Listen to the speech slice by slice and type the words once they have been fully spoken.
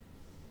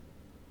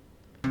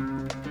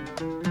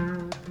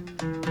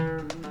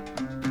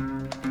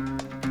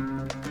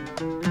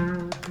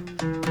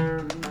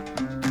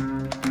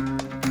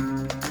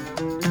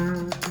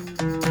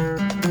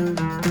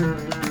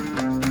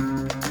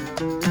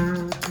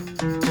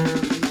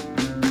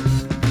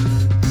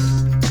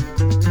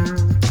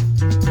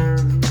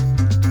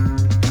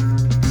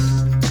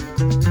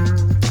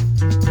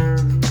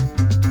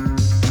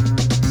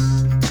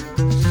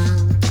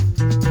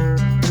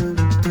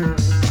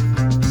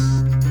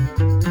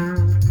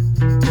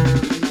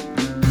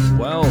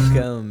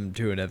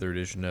to another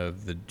edition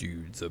of The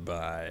Dudes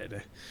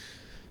Abide.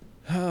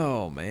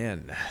 Oh,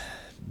 man.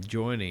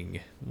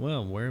 Joining.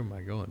 Well, where am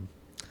I going?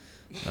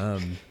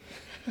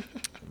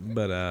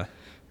 But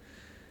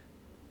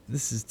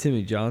this is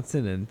Timmy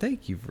Johnson, and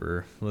thank you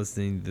for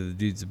listening to The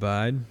Dudes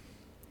Abide.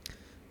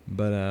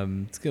 But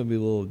it's going to be a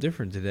little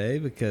different today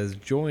because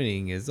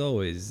joining, as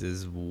always,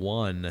 is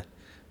one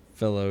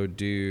fellow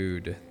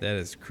dude. That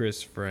is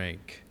Chris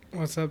Frank.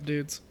 What's up,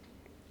 dudes?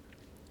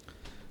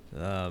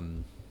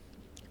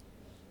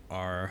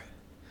 Our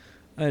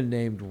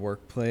unnamed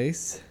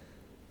workplace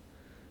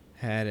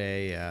had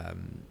a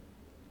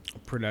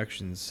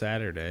production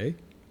Saturday.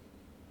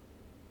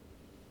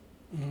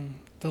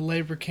 The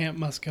labor camp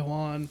must go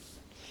on.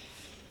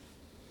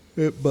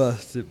 It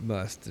must,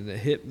 and it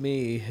hit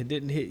me. It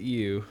didn't hit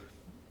you.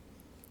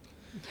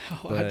 No,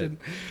 But-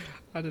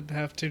 I didn't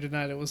have to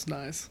tonight. It was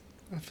nice.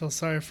 I feel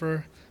sorry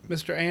for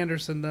Mr.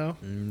 Anderson, though.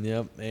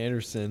 Yep,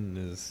 Anderson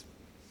is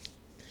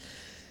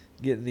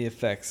getting the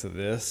effects of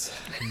this,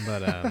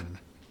 but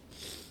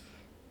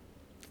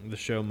the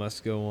show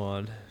must go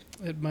on.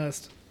 It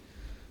must.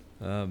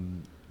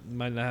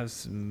 Might not have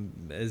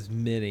not as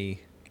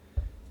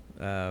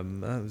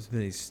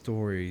many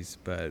stories,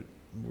 but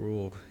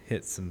we'll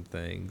hit some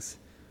things.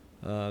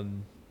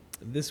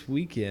 This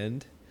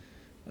weekend,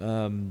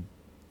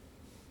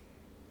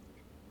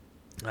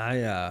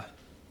 I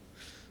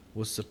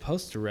was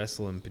supposed to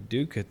wrestle in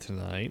Paducah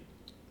tonight.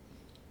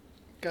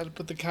 Got to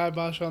put the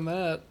kibosh on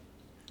that.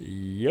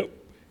 Yep.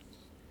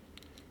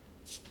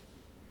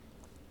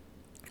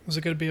 Was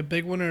it going to be a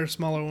big one or a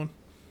smaller one?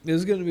 It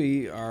was going to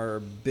be our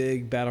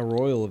big Battle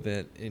Royal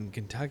event in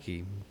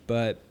Kentucky,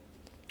 but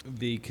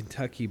the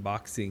Kentucky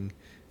Boxing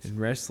and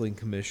Wrestling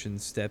Commission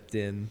stepped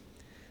in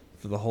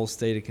for the whole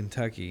state of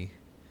Kentucky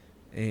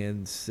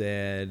and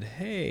said,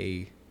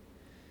 hey,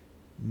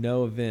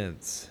 no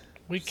events.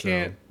 We So-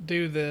 can't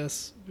do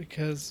this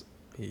because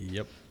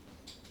Yep.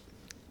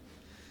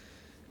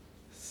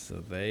 So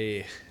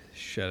they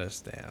shut us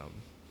down.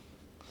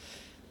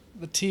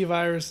 the T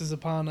virus is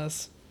upon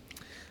us.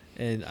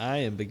 And I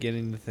am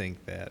beginning to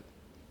think that.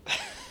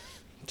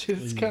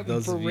 Dude, it's coming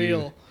Those for of you-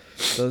 real.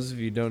 Those of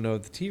you who don't know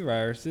what the T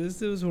virus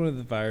is, it was one of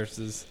the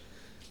viruses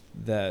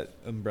that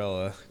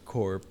Umbrella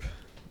Corp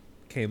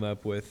came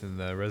up with in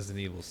the Resident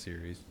Evil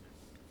series.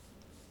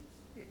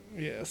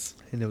 Yes.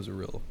 And it was a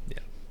real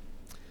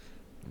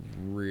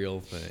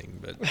thing.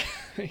 But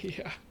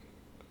Yeah.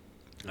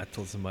 I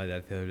told somebody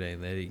that the other day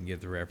and they didn't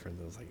get the reference.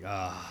 I was like,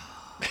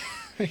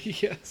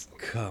 Yes.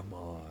 come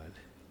on.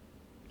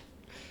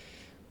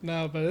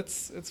 No, but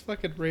it's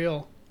fucking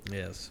real.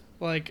 Yes.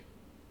 Like,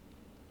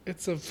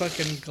 it's a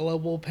fucking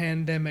global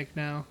pandemic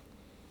now.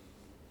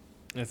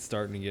 It's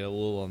starting to get a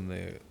little on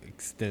the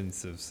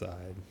extensive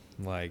side.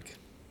 Like,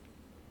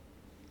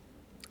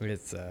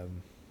 it's,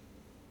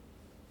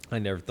 I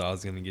never thought I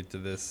was going to get to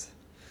this,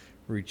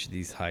 reach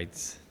these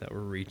heights that we're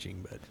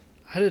reaching, but.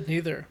 I didn't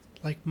either.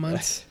 Like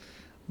months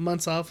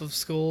off of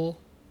school,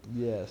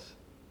 Yes.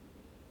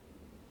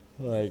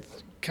 Like,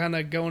 kind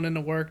of going into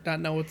work, not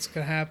know what's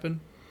gonna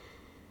happen.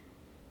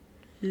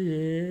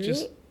 yeah.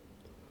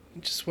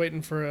 Just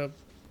waiting for a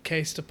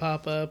case to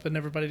pop up and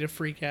everybody to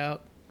freak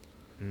out.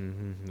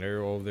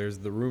 There's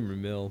the rumor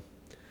mill.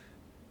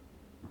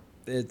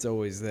 It's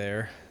always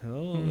there.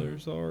 Oh,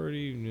 there's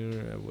already.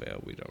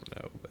 Well, we don't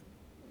know, but.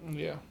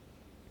 Yeah.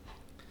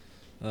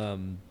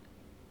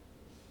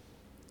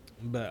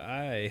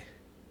 But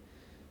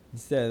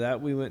instead of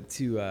that, we went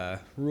to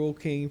Rural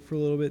King for a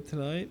little bit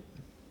tonight.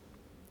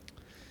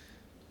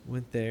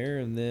 Went there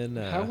and then.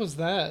 How was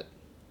that?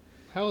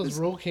 How was It's-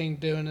 Roll King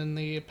doing in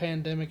the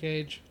pandemic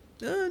age?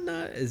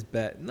 Not as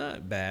bad.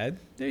 Not bad.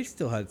 They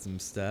still had some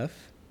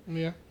stuff.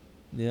 Yeah.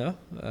 Yeah.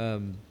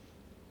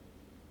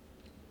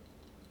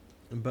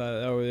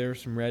 But there were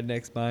some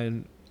rednecks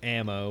buying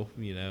ammo,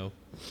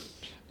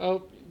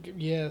 Oh,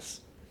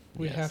 yes.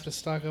 We Yes. have to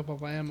stock up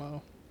on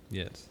ammo.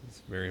 Yes,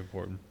 it's very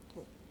important.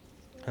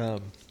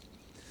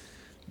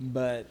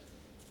 But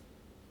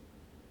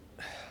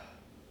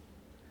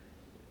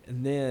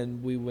and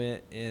then we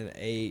went and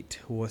ate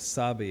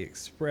Wasabi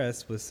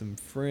Express with some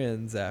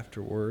friends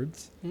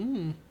afterwards.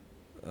 Mm.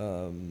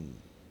 And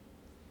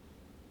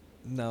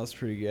that was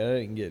pretty good. I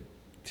didn't get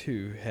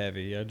too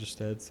heavy. I just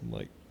had some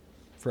like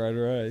fried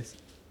rice.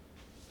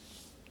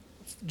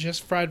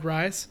 Just fried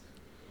rice?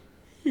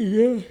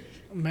 Yeah.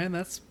 Man,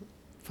 that's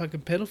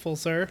fucking pitiful,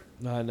 sir.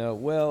 I know.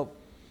 Well,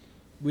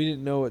 we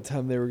didn't know what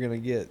time they were going to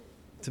get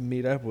to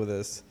meet up with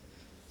us.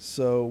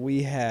 So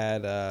we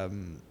had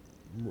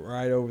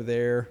right over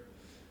there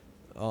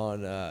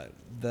on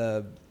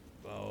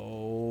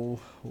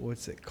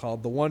what's it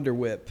called? The Wonder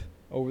Whip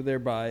over there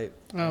by.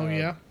 Oh,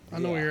 yeah. I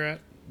know where you're at.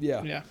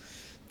 Yeah. Yeah.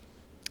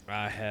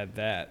 I had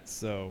that.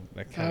 So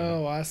I kind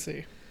of. Oh, I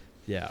see.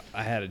 Yeah.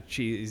 I had a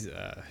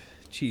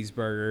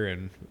cheeseburger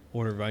and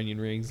order of onion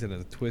rings and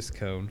a twist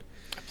cone.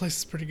 That place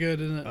is pretty good,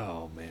 isn't it?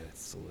 Oh, man.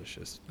 It's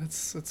delicious.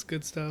 That's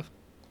good stuff.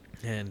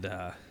 And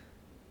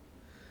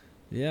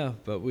yeah,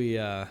 but we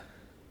the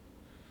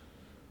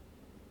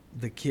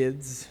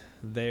kids,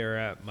 they are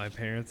at my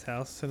parents'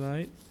 house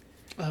tonight.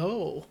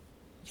 Oh.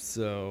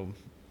 So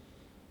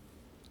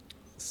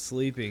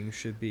sleeping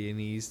should be an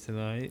ease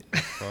tonight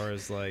as far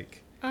as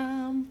like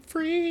I'm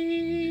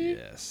free.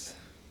 yes.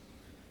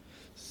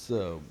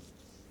 So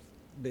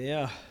but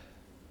yeah.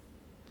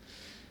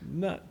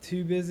 Not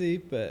too busy,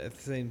 but at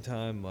the same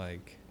time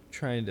like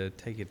trying to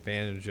take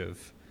advantage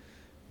of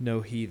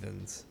no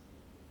heathens.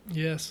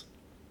 Yes.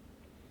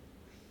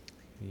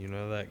 You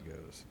know how that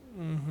goes.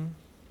 Mm-hmm.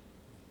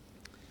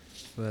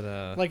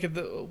 But Like at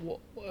the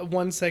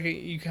 1 second,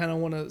 you kind of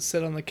want to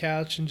sit on the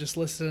couch and just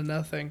listen to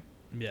nothing,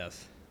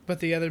 yes. but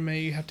the other minute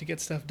you have to get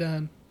stuff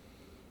done.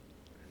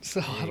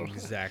 So I don't.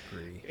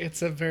 Exactly.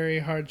 It's a very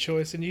hard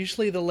choice, and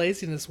usually the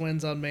laziness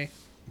wins on me.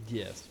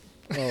 Yes.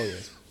 Oh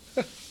yes.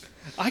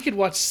 I could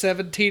watch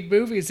 17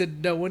 movies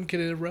and no one can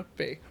interrupt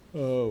me.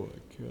 Oh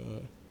my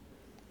god.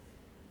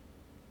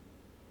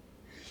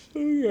 So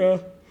yeah.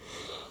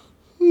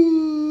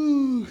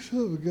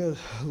 So we got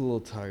a little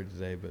tired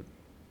today, but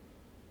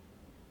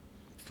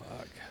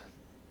fuck.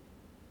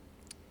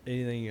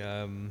 Anything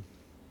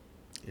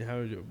how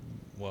did you,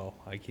 well,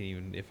 I can't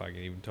even if I can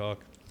even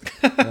talk.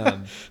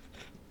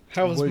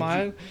 How was what did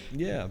mine?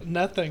 you- yeah.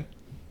 Nothing.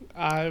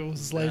 I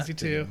was lazy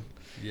too.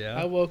 Yeah.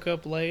 I woke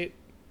up late,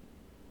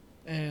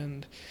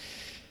 and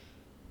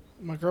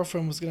my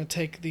girlfriend was gonna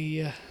take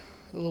the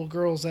little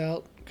girls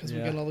out because we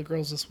Yeah. got all the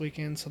girls this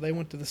weekend. So they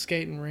went to the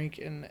skating rink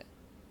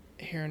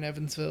here in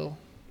Evansville,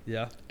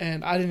 Yeah.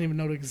 and I didn't even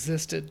know it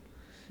existed.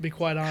 To be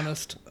quite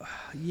honest.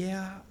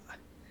 Yeah.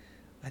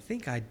 I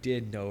think I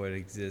did know it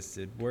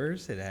existed.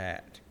 Where's it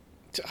at?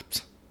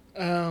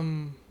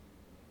 Um,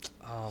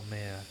 Oh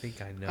man, I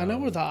think I know. I know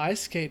where the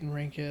ice skating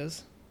rink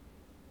is.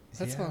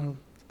 That's Yeah, on,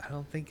 I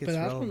don't think it's but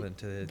I don't- relevant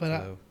to it but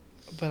though.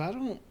 but I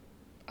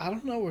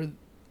don't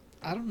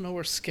know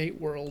where Skate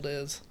World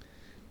is.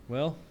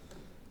 Well,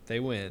 they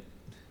went.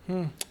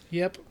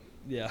 Yep.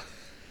 Yeah.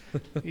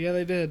 Yeah,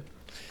 they did.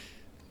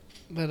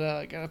 But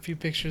I got a few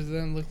pictures of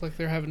them. Look like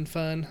they're having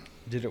fun.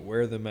 Did it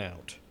wear them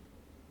out?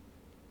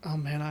 Oh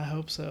man, I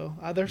hope so.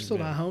 They're still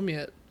Man. not home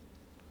yet.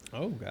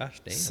 Oh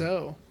gosh, damn.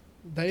 So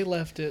they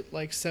left at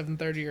like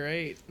 7:30 or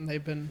 8, and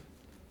they've been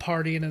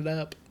partying it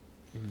up.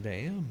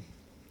 Damn.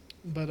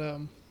 But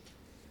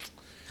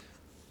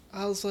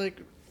I was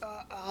like,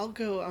 I'll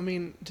go. I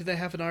mean, do they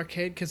have an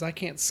arcade? Because I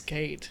can't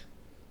skate.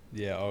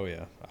 Yeah. Oh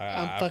yeah.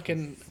 I'm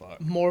fucking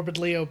fuck.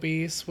 morbidly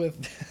obese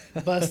with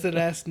busted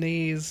ass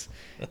knees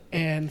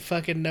and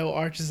fucking no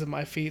arches in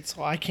my feet,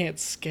 so I can't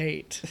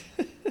skate.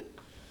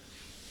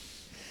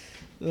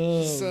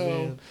 Oh, So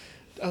man.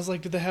 I was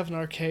like, do they have an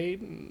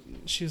arcade?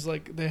 And she was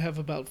like, they have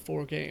about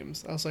 4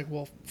 games. I was like,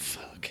 well,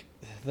 fuck.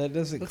 That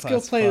doesn't Let's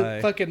classify. go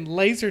play fucking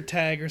laser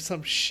tag or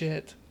some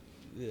shit.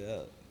 Yeah.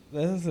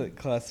 That doesn't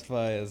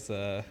classify as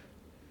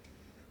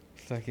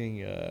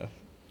fucking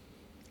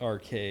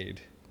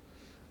arcade.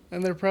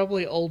 And they're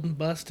probably old and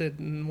busted,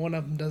 and one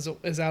of them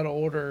is out of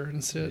order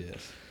and shit.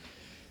 Yes.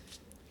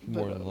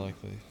 More But, than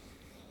likely.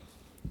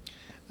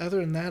 Other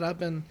than that, I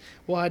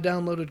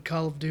downloaded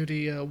Call of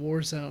Duty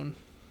Warzone.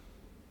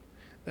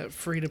 That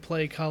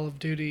free-to-play Call of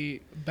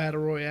Duty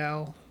Battle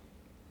Royale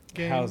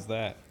game. How's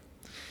that?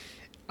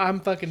 I'm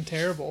fucking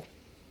terrible.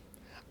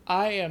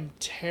 I am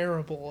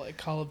terrible at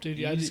Call of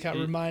Duty. I just got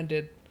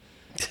reminded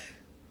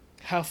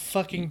how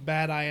fucking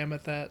bad I am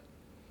at that.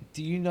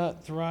 Do you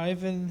not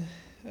thrive in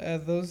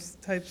those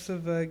types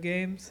of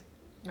games?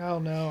 Oh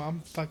no,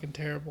 I'm fucking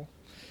terrible.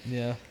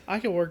 Yeah. I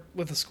could work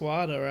with a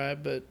squad,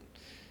 alright, but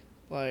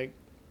like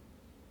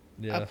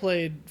Yeah. I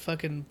played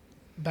fucking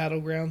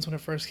Battlegrounds when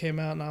it first came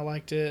out, and I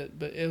liked it,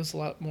 but it was a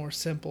lot more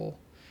simple.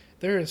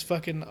 There is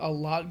fucking a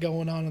lot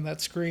going on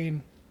that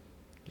screen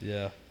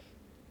Yeah.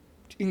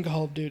 in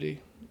Call of Duty.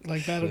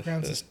 Like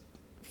Battlegrounds is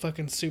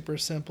fucking super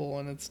simple,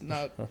 and it's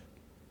not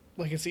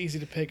like it's easy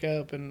to pick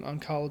up. And on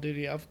Call of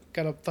Duty, I've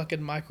got to fucking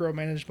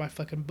micromanage my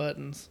fucking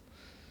buttons,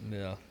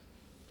 Yeah.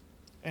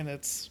 and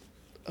it's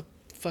a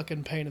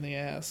fucking pain in the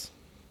ass.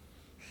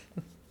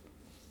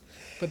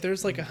 But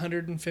there's like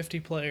 150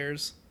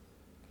 players.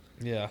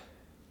 Yeah.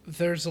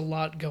 There's a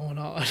lot going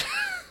on.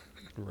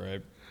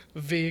 Right.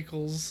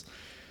 Vehicles,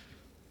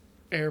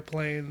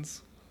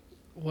 airplanes,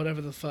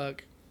 whatever the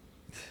fuck.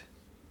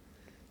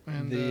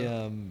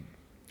 And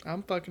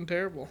I'm fucking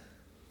terrible.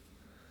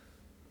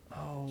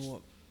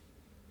 Oh,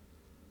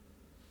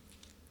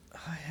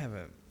 I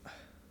haven't.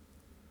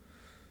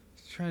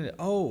 Trying to.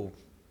 Oh,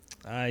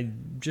 I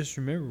just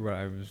remember what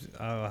I was.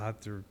 I'll have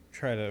to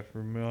try to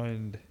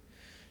remember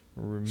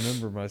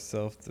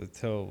myself to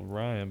tell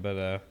Ryan.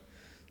 But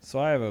so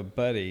I have a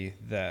buddy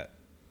that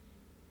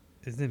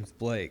his name's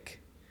Blake,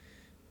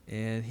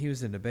 and he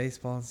was into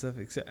baseball and stuff.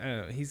 Except I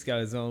don't know, he's got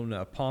his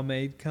own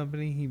pomade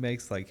company. He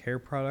makes like hair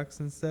products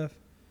and stuff.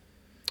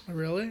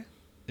 Really?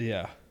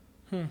 Yeah.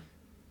 Hmm.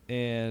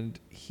 And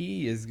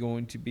he is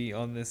going to be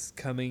on this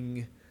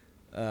coming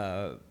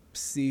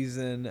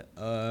season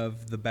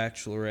of The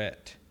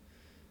Bachelorette.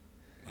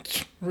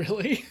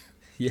 Really?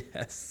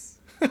 Yes.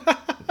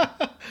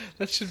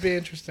 That should be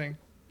interesting.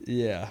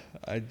 Yeah.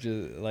 I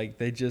just like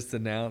they just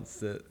announced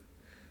that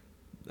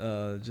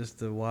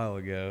just a while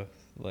ago,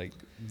 like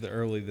the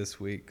early this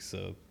week.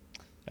 So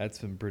that's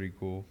been pretty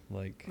cool.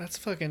 Like, That's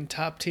fucking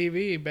top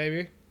TV,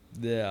 baby.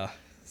 yeah.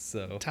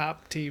 So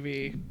Top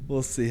TV.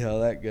 we'll see how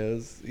that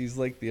goes. He's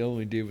like the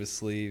only dude with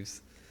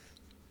sleeves.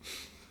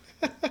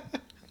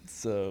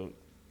 So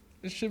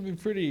it should be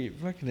pretty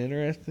fucking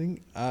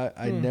interesting.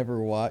 I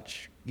never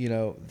watch,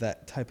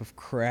 that type of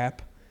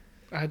crap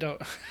I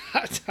don't. I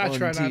on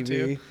try TV, not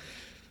to.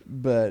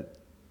 but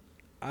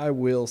I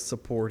will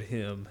support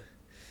him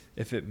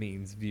if it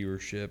means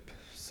viewership.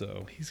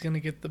 So He's gonna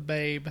get the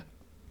babe.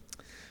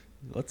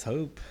 let's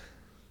hope.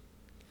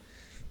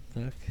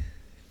 Fuck.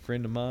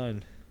 Friend of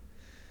mine.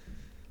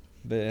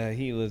 But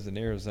he lives in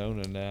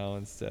Arizona now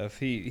and stuff.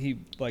 He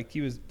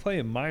was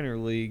playing minor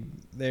league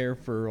there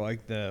for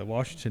like the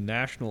Washington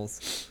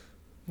Nationals,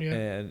 Yeah.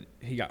 and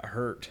he got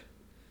hurt,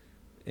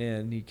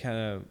 and he kind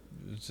of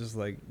was just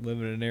like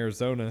living in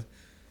Arizona,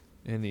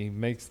 and he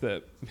makes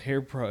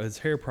his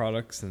hair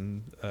products,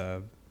 and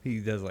he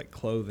does like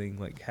clothing,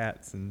 like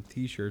hats and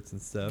T-shirts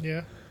and stuff.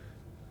 Yeah.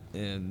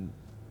 And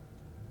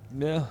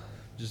yeah,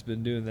 just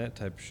been doing that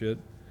type of shit.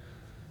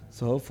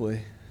 So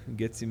hopefully it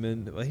gets him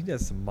in. Well, he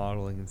does some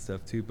modeling and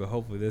stuff too, but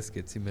hopefully this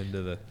gets him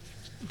into the.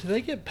 Do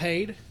they get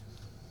paid?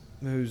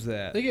 Who's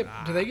that?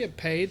 Do they get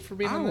paid for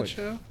being I on would, that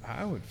show?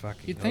 I would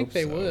fucking. You'd think hope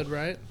they so. would,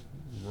 right?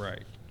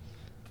 Right.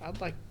 I'd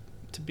like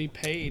to be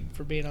paid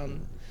for being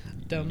on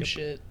dumb Yep.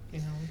 shit.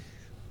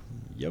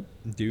 Yep.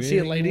 Do Is he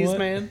a anything you ladies' want.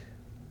 man?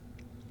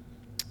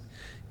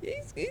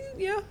 He's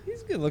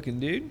a good looking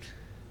dude.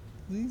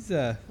 He's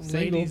single.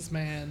 Ladies'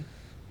 man.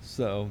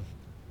 So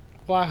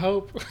Well, I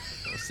hope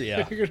we'll see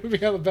how you're gonna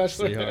be on the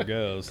Bachelor. see how it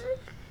goes.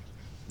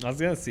 I was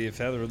gonna see if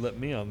Heather would let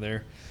me on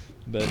there,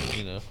 but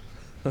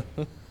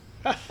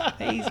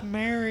he's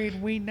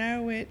married. We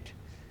know it.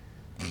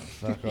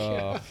 Fuck Yeah.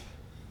 off.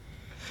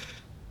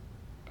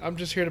 I'm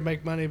just here to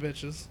make money,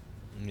 bitches.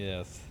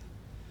 Yes.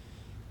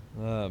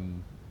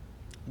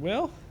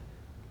 Well,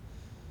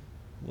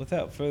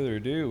 without further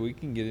ado, we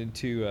can get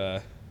into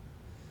a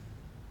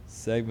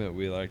segment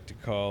we like to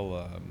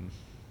call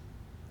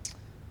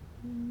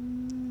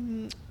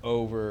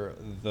Over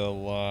the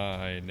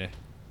Line.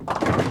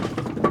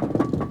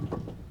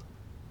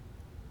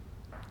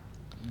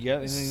 You got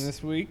anything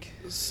this week?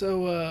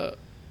 So,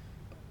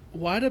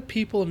 why do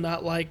people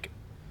not like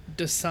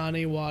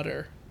Dasani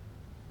water?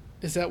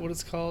 Is that what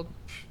it's called?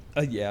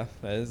 Yeah,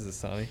 that is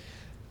Dasani.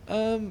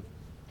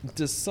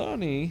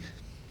 Dasani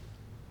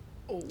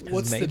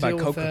What's is the made by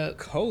deal with that?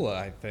 Coca-Cola,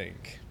 I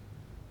think.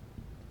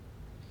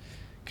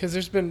 Because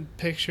there's been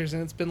pictures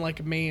and it's been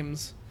like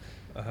memes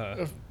Uh-huh.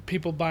 of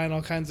people buying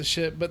all kinds of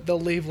shit, but they'll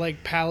leave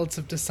like pallets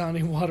of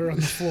Dasani water on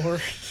the floor.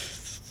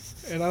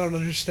 And I don't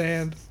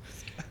understand.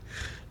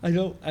 I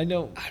know. I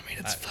mean,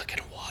 it's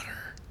fucking water.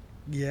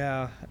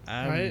 Yeah,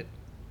 Right?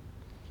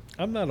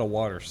 I'm not a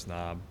water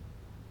snob.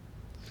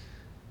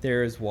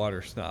 There is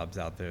water snobs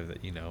out there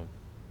that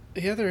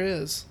Yeah, there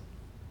is.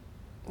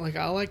 Like,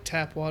 I like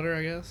tap water,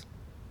 I guess.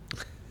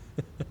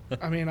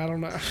 I mean, I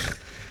don't know.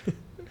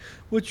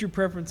 What's your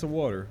preference of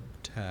water?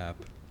 Tap.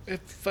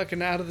 It's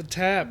fucking out of the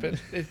tap.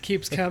 It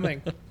keeps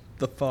coming.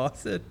 The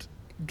faucet.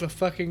 The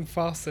fucking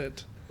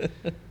faucet.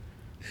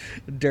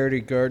 Dirty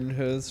garden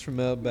hose from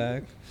out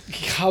back.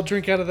 I'll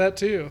drink out of that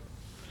too.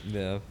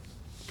 Yeah.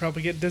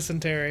 Probably get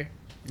dysentery.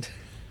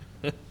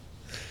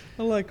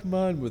 I like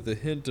mine with a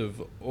hint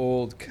of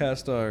old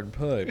cast iron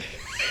pipe.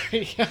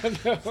 Yeah,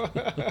 no.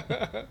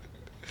 I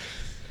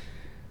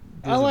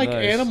Those are like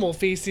nice. animal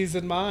feces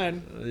in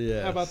mine.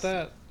 Yeah. How about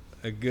that?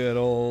 A good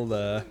old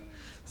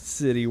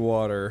city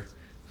water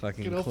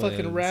fucking Good old cleanse.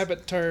 fucking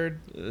rabbit turd.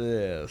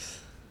 Yes.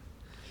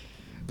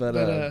 But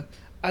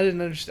I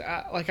didn't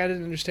understand. I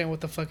didn't understand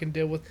what the fucking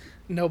deal with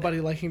nobody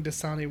liking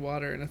Dasani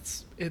water, and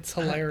it's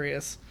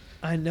hilarious.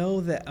 I know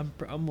that I'm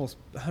almost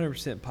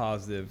 100%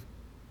 positive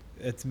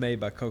it's made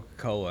by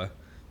Coca-Cola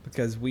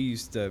because we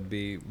used to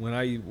be, when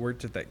I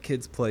worked at that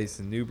kid's place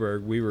in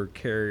Newburgh, we were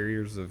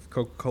carriers of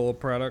Coca-Cola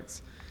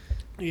products,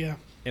 Yeah,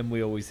 and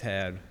we always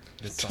had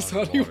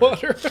Dasani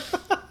water.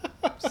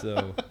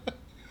 So,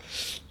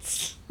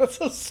 That's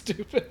so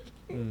stupid.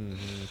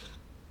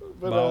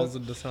 But, bottles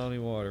of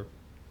Dasani water.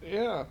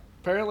 yeah,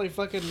 apparently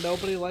fucking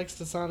nobody likes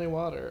Dasani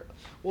water.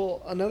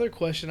 Well, another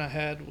question I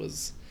had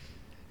was,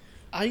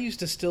 I use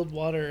distilled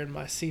water in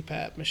my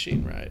CPAP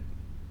machine, right?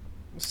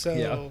 So,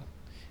 Yeah.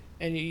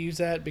 and you use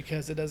that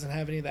because it doesn't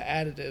have any of the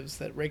additives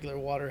that regular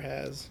water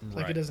has.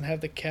 Like Right. it doesn't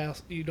have the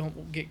you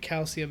don't get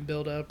calcium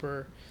buildup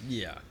or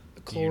Yeah.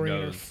 chlorine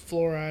or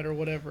fluoride or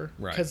whatever.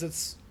 Right. Because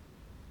it's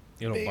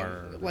It'll big,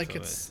 burn. or like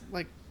something. it's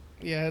like,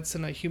 yeah, it's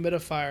in a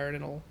humidifier and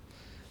it'll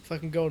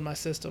fucking go in my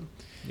system.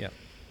 Yeah.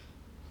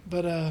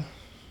 But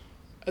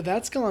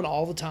that's gone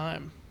all the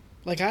time.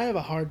 Like I have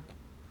a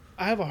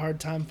hard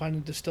time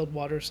finding distilled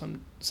water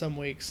some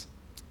weeks.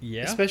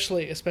 Yeah.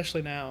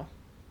 Especially now.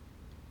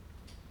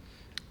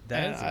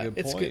 That's And a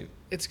good point.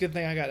 It's a good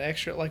thing I got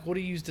extra. Like, what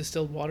do you use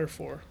distilled water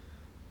for? Do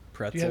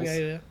Pretzels. you have any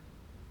idea?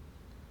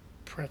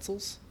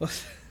 Pretzels?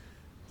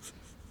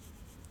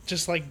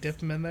 Just like dip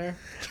them in there.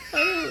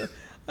 I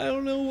I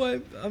don't know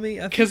why. I mean,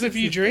 I think Because if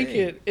that's you the drink thing.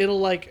 it, it'll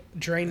like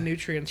drain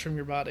nutrients from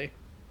your body,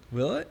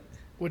 Will it?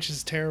 which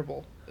is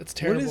terrible. It's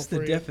terrible What is the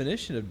for you.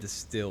 definition of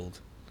distilled?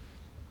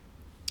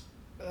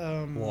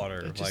 Water,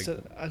 It just, like-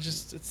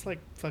 it's like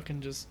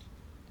fucking just.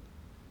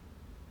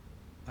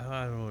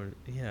 I don't know.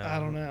 Yeah. I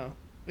don't know.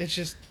 It's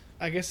just.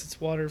 I guess it's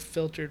water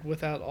filtered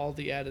without all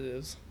the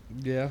additives.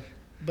 Yeah.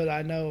 But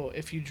I know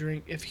if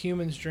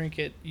humans drink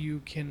it,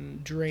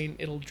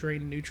 it'll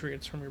drain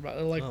nutrients from your body.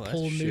 It'll like Oh, that's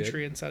pull shit.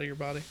 nutrients out of your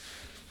body.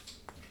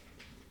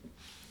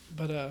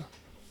 But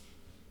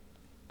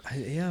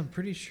Yeah, I'm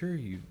pretty sure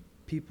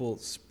people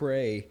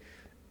spray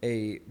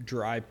a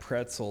dry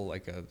pretzel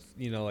like a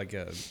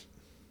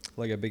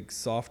big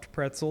soft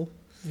pretzel.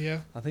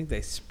 yeah, I think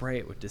they spray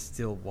it with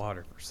distilled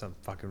water for some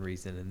fucking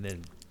reason, and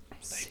then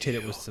hit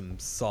it with some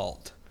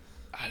salt.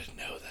 I didn't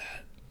know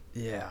that.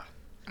 Yeah.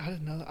 I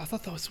didn't know that. I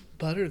thought that was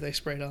butter they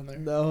sprayed on there.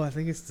 No, I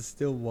think it's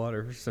distilled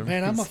water for some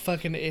Man, reason. I'm a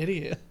fucking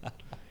idiot.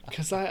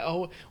 Because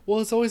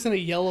it's always in a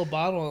yellow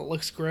bottle and it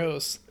looks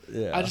gross.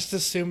 Yeah. I just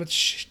assume it's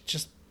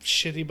just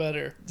shitty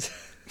butter.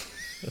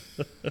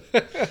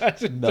 I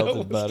didn't know it melted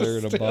was butter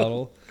in a distilled.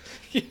 bottle.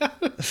 Yeah.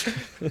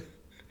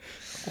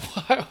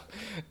 Wow.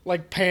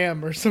 Like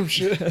Pam or some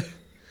shit.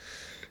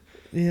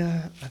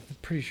 Yeah, I'm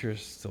pretty sure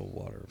it's still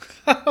water.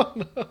 I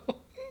don't know.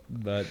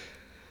 But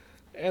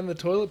And the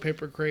toilet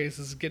paper craze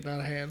is getting out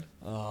of hand.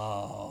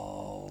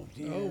 oh,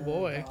 dear Oh,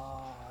 boy.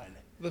 God.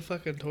 The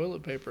fucking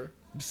toilet paper.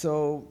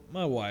 So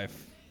my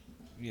wife,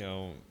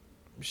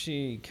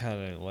 she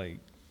kind of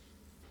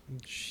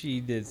she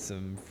did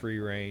some free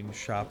range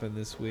shopping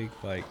this week.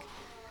 Like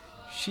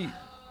she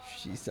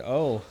said,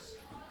 "Oh,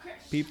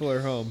 people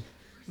are home.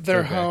 They're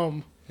Okay.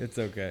 home. It's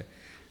okay."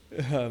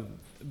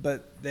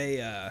 But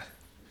they, I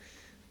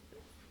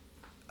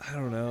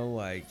don't know,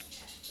 like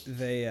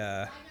they,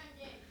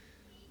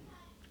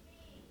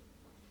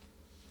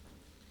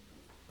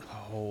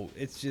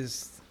 it's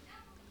just,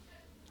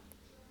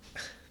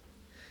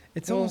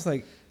 it's Well- almost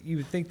like you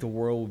would think the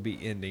world would be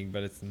ending,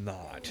 but it's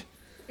not.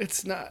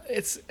 It's not.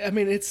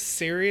 It's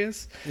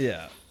serious.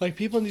 Yeah. Like,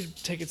 people need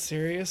to take it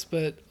serious,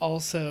 but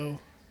also,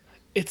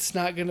 it's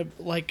not gonna,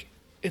 like,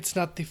 it's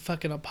not the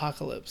fucking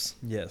apocalypse,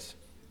 Yes.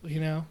 you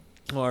know?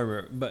 Well, I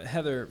remember, but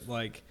Heather,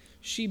 like,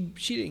 she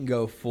didn't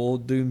go full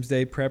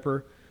doomsday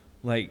prepper.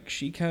 Like,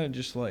 she kind of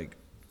just, like,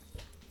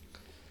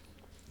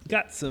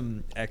 got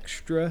some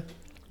extra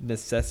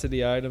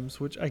necessity items,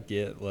 which I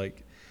get.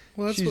 Like,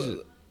 Well, that's she's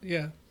what,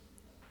 yeah.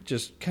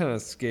 just kind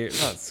of scared,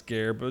 not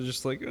scared, but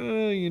just like,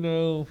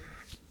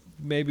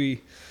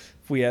 maybe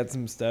if we had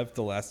some stuff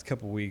the last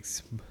couple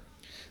weeks.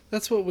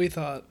 That's what we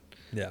thought.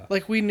 Yeah.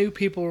 Like, we knew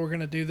people were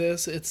gonna do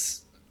this.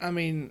 As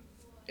soon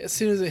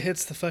as it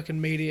hits the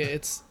fucking media,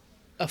 it's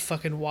a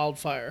fucking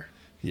wildfire.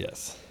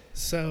 Yes.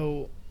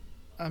 So,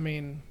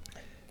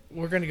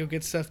 we're gonna go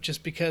get stuff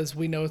just because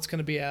we know it's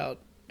gonna be out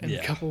in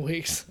Yeah. a couple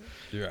weeks.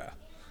 Yeah.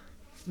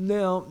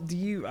 Now,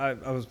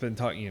 I was been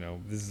talking,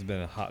 this has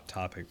been a hot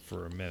topic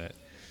for a minute.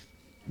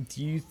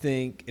 Do you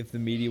think if the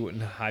media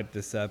wouldn't hype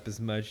this up as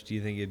much, do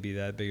you think it'd be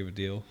that big of a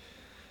deal?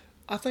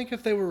 I think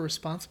if they were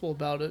responsible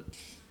about it,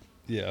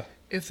 Yeah.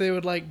 if they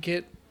would, like,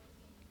 get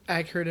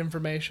accurate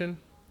information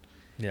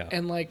Yeah.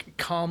 and, like,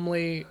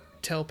 calmly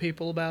tell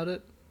people about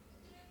it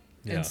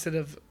Yeah. instead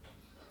of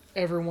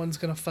everyone's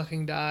gonna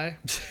fucking die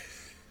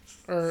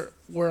or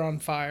we're on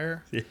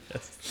fire.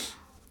 Yes.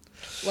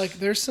 Like,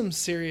 there's some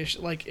serious,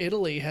 like,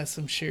 Italy has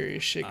some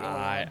serious shit going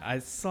on. I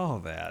saw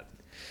that.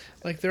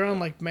 Like, they're on,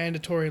 like,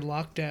 mandatory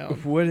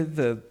lockdown. What did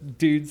the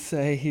dude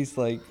say? He's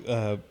like,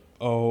 I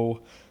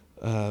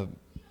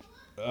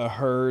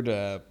heard,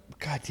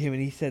 God damn it,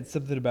 he said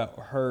something about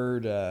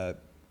herd,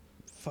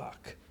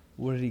 fuck.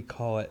 What did he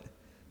call it?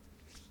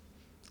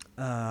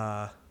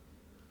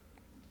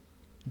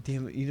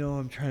 Damn it,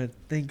 I'm trying to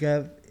think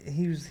of.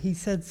 He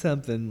said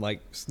something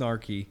like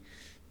snarky,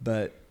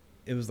 but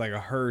it was like a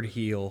herd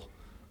heal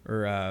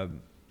or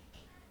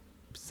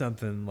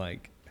something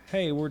like,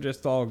 hey, we're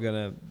just all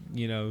gonna,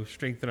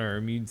 strengthen our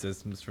immune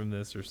systems from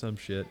this or some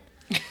shit.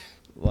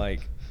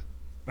 Like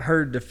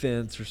herd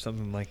defense or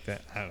something like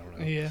that. I don't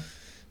know. Yeah.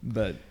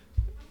 But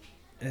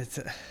it's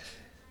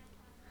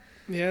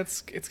Yeah,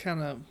 it's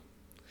kind of...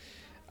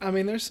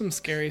 there's some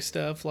scary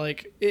stuff.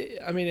 Like,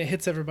 it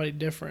hits everybody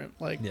different.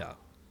 Like, yeah.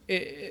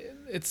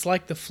 it's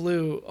like the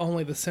flu,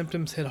 only the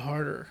symptoms hit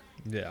harder.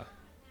 Yeah.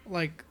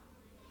 Like,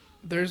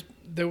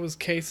 there was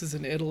cases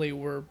in Italy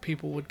where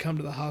people would come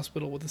to the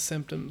hospital with the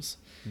symptoms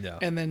Yeah.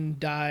 and then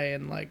die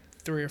in like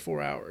 3 or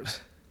 4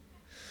 hours.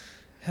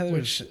 Heather,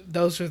 Which,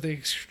 those are the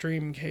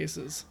extreme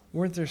cases.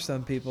 weren't there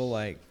some people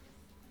like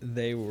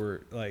they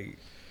were like,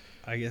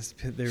 I guess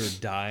they were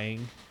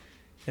dying,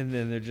 and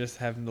then they're just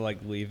having to like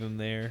leave them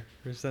there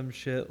or some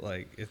shit?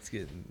 Like, it's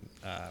getting,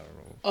 I don't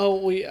know.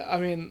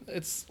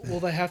 Oh,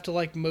 they have to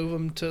like move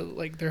them to,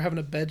 like, they're having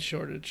a bed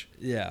shortage.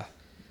 Yeah.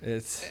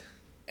 It's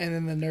And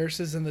then the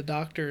nurses and the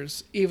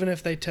doctors, even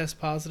if they test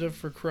positive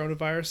for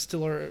coronavirus,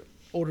 still are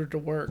ordered to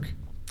work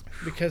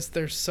because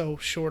they're so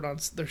short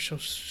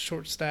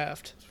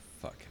staffed.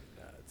 fucking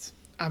nuts.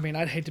 I mean,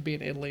 I'd hate to be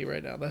in Italy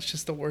right now. That's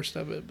just the worst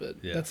of it. But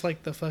Yeah. that's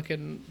like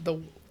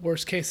the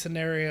worst case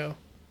scenario.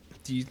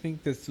 Do you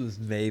think this was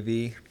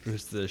maybe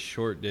just a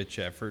short ditch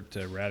effort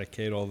to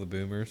eradicate all the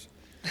boomers?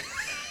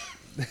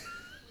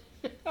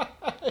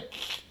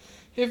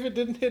 If it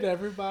didn't hit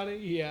everybody,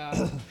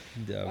 yeah,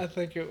 Yeah. I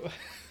think it.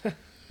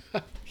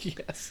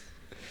 Yes.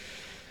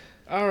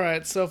 All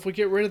right, so if we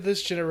get rid of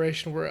this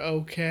generation, we're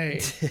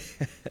okay.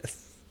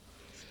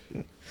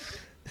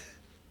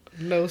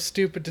 No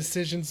stupid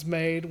decisions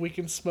made. We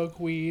can smoke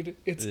weed.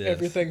 It's Yes.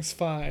 everything's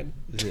fine.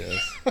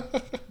 Yes.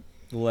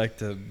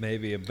 Elect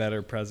maybe a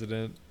better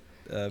presidential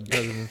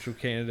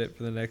candidate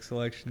for the next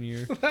election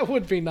year. That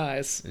would be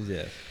nice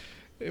Yeah.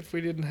 if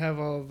we didn't have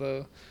all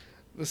the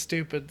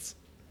stupids.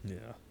 Yeah.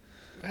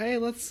 Hey,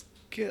 let's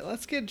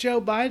get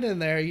Joe Biden in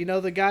there. You know,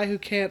 the guy who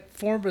can't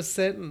form a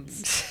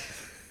sentence.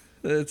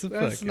 That's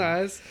That's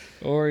nice.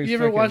 Or he You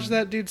ever watch fucking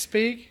that dude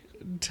speak?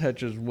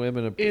 touches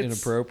women It's-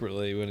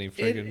 inappropriately when he It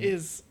freaking.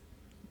 is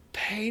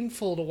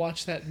painful to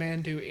watch that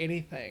man do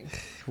anything.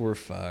 We're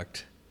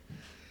fucked.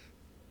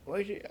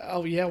 Like,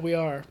 oh yeah, we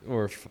are.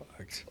 We're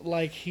fucked.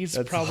 Like he's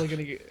That's- probably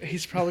gonna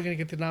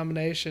get the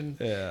nomination,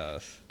 Yeah.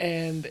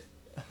 and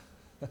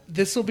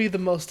this will be the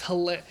most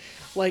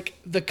like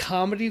the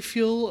comedy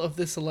fuel of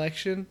this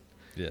election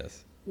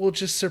Yes. will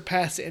just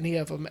surpass any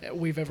of them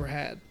we've ever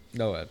had.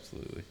 No,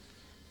 absolutely.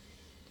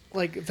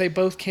 Like they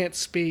both can't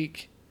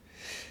speak.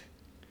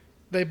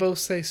 They both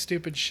say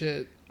stupid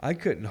shit, I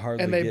couldn't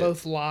hardly. and they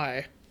both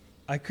lie.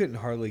 I couldn't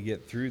hardly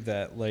get through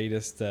that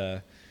latest.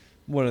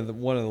 One of the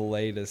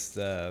latest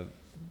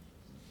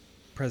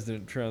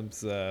President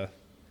Trump's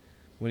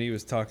when he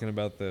was talking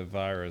about the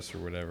virus or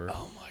whatever.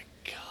 Oh my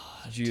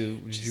god! Did you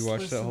Just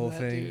watch listen that to whole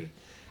thing? dude.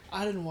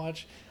 I didn't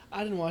watch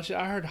it.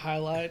 I heard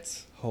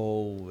highlights.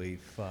 Holy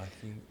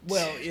fucking!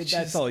 Well, that's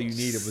just- all you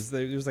needed was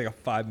there was like a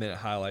 5-minute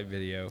highlight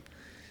video,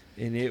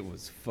 and it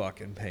was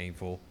fucking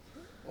painful.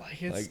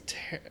 Like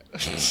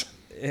it's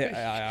Like-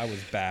 I was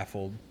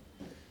baffled.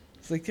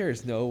 It's like there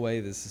is no way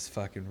this is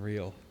fucking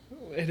real.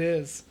 It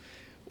is.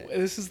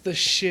 This is the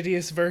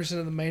shittiest version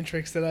of the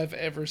Matrix that I've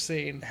ever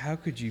seen. How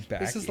could you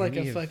back? This is like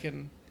any a of-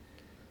 fucking.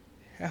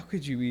 How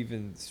could you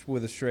even,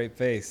 with a straight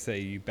face, say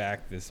you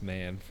back this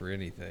man for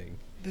anything?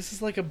 This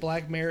is like a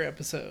Black Mirror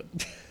episode.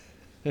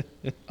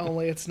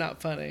 Only it's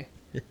not funny.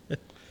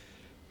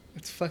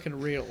 It's fucking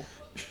real.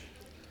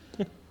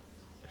 But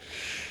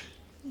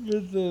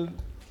the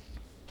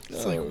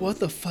It's like, what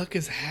the fuck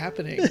is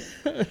happening?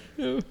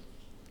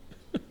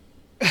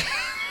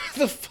 What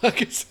the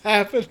fuck is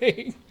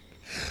happening?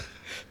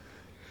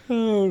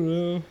 Oh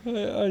no!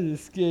 I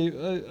just gave.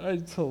 I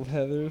told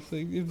Heather, it's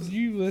like, did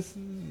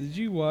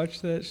you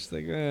watch that? She's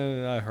like,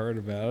 I heard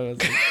about it. I was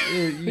like,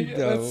 you Yeah,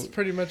 don't. that's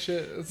pretty much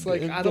it. It's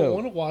like, I Don't. don't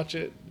want to watch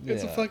it.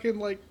 It's a Yeah. fucking,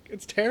 like,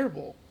 it's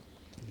terrible.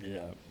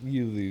 Yeah,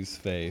 you lose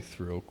faith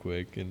real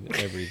quick in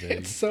everything.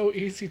 It's so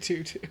easy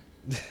to do.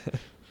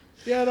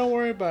 Yeah, don't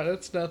worry about it.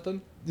 It's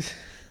nothing.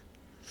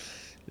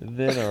 And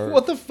then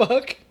What the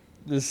fuck?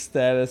 the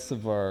status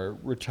of our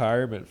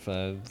retirement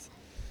funds.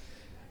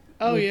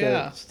 Oh with yeah,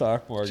 that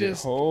stock market.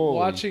 just Holy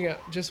watching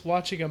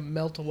them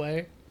melt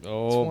away.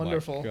 Oh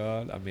wonderful. my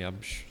god! I mean,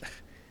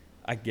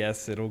 I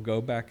guess it'll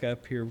go back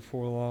up here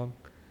before long.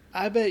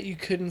 I bet you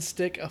couldn't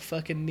stick a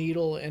fucking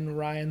needle in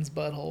Ryan's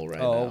butthole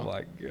right Oh now.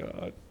 my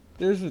god!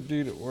 There's a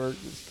dude at work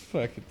that's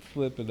fucking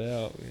flipping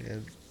out,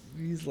 man.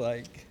 He's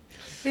like,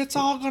 It's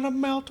all gonna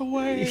melt he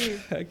away.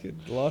 fucking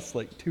lost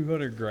like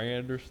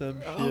 $200,000 or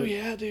something. Oh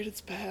yeah, dude,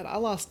 it's bad. I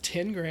lost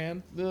 10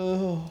 grand.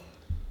 No,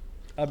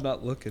 I'm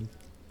not looking.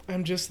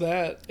 I'm just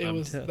that.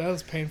 I'm That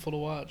was painful to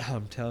watch.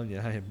 I'm telling you,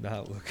 I am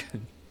not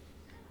looking.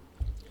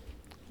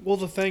 Well,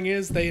 the thing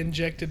is, they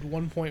injected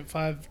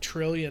 $1.5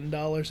 trillion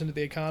into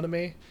the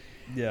economy,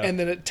 Yeah. and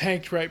then it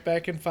tanked right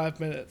back in 5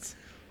 minutes.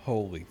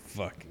 Holy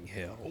fucking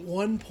hell!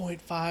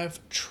 $1.5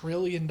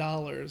 trillion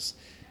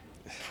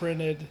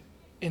printed,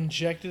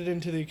 injected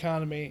into the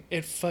economy.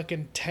 It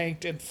fucking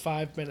tanked in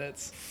 5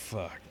 minutes.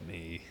 Fuck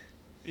me.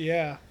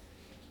 Yeah.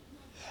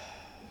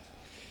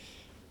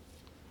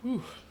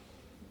 Whew.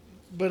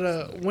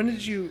 But when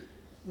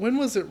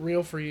was it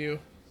real for you?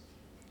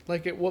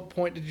 Like, at what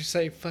point did you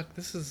say, fuck,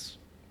 this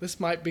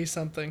might be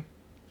something?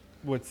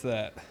 What's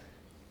that?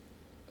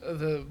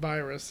 The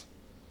virus.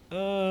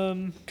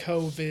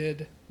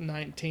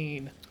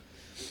 COVID-19.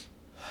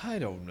 I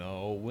don't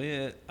know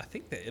when. I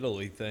think the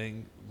Italy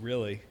thing,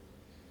 really.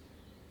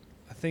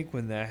 I think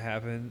when that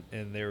happened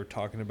and they were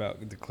talking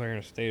about declaring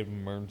a state of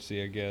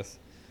emergency, I guess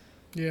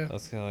Yeah. I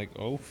was kind of like,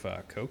 oh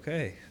fuck,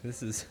 okay,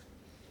 this is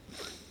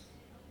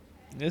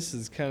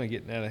kind of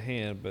getting out of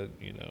hand, but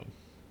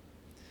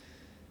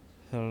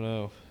I don't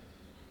know.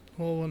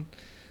 Well, when,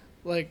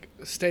 like,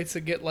 states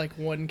that get, like,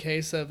 one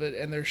case of it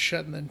and they're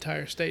shutting the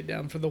entire state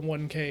down for the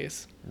one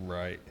case.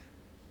 Right?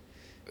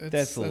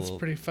 That's a little-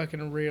 pretty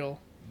fucking real.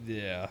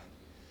 Yeah.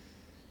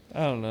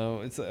 I don't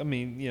know. I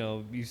mean,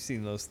 you've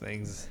seen those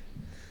things.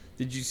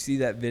 Did you see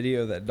that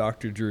video that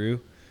Dr.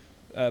 Drew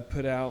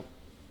put out?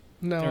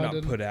 No, Or I not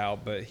didn't. put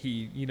out, but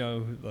he,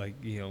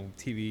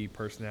 TV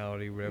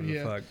personality, whatever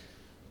Yeah. the fuck.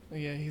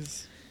 Yeah,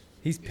 he's...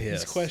 He's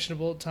pissed. He's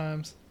questionable at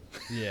times.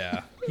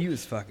 Yeah, he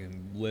was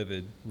fucking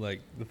livid.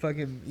 Like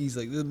he's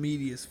like, the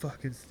media's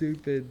fucking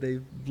stupid.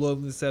 They've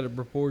blown this out of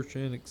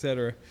proportion,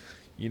 etc.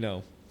 You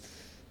know,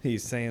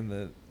 he's saying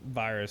the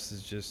virus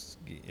is just,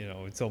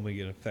 it's only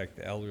gonna affect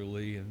the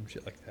elderly and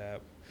shit like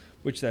that.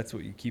 Which that's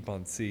what you keep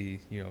on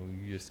seeing. You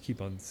just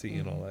keep on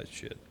seeing all that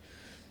shit.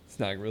 It's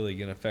not really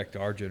gonna affect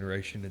our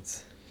generation.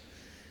 It's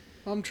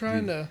I'm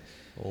trying to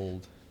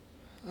old.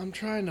 I'm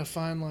trying to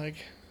find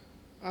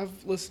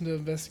I've listened to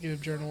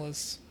investigative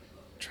journalists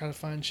try to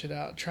find shit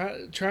out.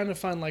 Trying to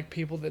find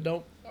people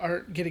that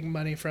aren't getting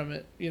money from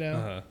it,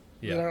 Yeah.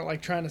 That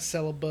aren't trying to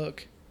sell a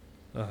book.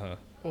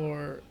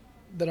 Or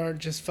that aren't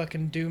just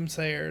fucking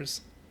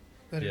doomsayers.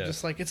 That are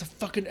just it's a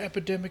fucking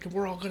epidemic and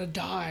we're all gonna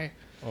die.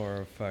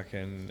 Or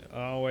fucking,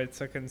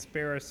 it's a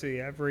conspiracy.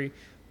 Every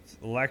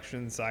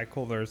election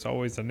cycle there's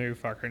always a new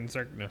fucking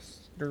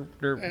sickness. Derp,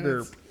 derp,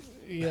 derp.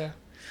 Yeah.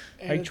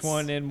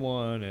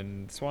 H1N1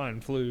 and swine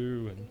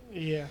flu and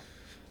yeah.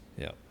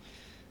 Yeah.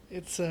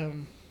 It's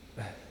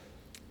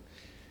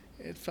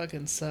it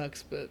fucking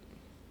sucks, but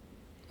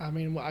I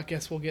mean, I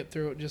guess we'll get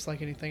through it just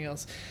like anything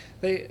else.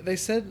 They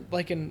said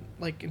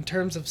in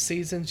terms of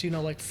seasons,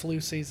 flu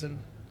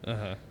season.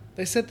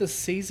 They said the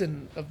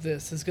season of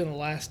this is gonna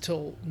last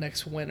till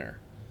next winter.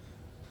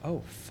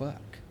 Oh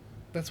fuck.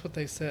 That's what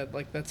they said.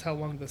 That's how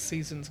long the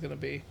season's gonna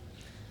be.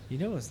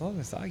 As long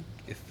as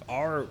if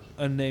our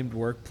unnamed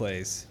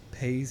workplace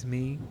pays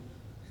me,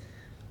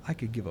 I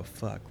could give a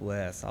fuck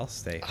less. I'll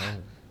stay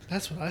home.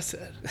 That's what I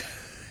said.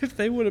 If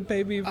they would have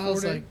paid me I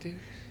was like, dude,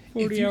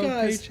 40-hour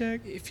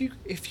paycheck. If you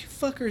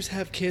fuckers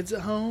have kids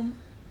at home,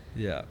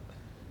 yeah,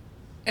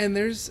 and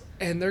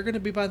they're gonna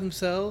be by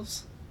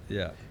themselves,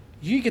 yeah,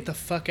 you get the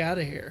fuck out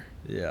of here.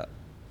 Yeah.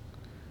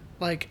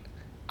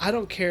 I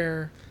don't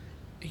care.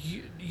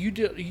 You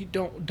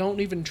don't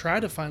even try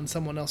to find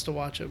someone else to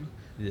watch them.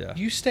 Yeah.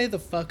 You stay the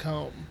fuck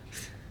home.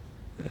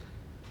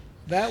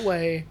 That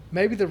way,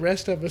 maybe the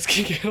rest of us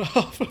can get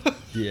off.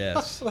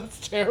 Yes.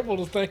 That's terrible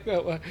to think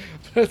that way.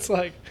 But it's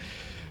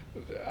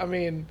I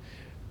mean,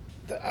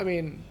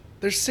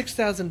 there's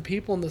 6,000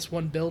 people in this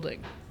one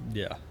building.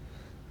 Yeah.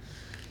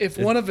 If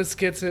one of us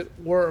gets it,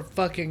 we're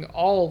fucking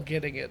all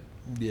getting it.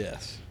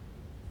 Yes.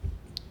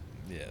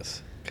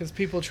 Yes. Because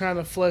people trying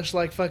to flush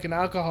fucking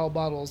alcohol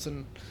bottles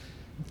and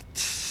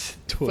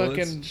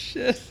Toilets.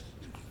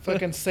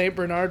 fucking Saint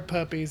Bernard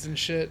puppies and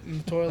shit in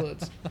the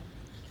toilets.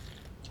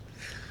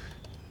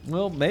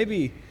 Well,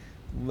 maybe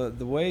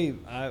the way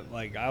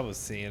I was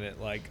seeing it,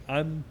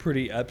 I'm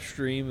pretty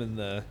upstream in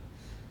the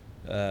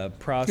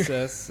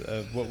process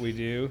of what we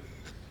do.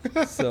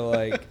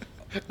 So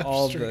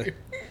all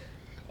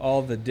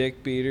the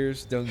dick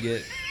beaters don't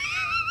get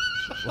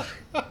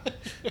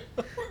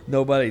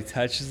nobody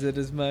touches it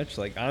as much.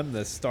 I'm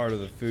the start of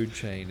the food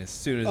chain as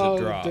soon as it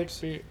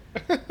drops.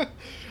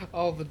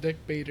 All the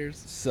dick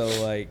beaters. So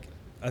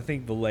I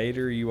think the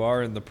later you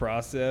are in the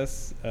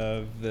process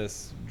of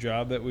this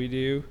job that we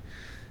do,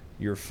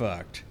 you're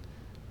fucked.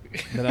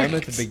 But I'm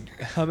at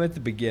the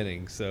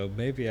beginning, so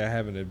maybe I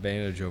have an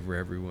advantage over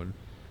everyone.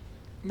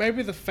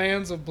 Maybe the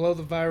fans will blow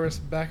the virus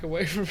back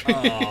away from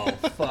me. Oh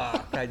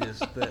fuck!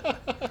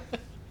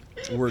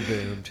 We're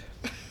doomed.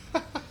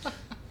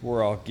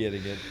 We're all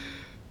getting it.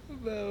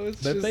 No,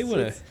 it's but just. They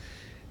want to.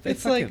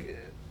 It's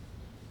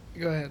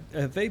go ahead.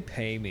 If they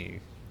pay me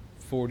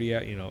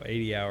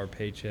 80-hour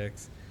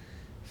paychecks,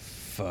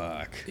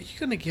 fuck. Are you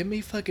gonna give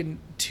me fucking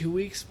 2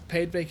 weeks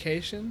paid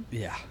vacation?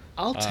 Yeah.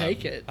 I'll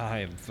take it. I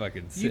am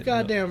fucking. You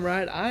goddamn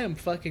right. I am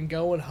fucking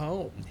going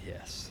home.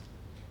 Yes.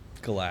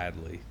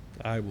 Gladly,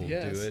 I will do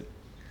it.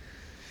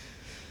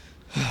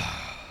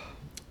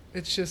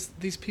 It's just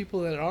these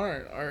people that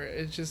aren't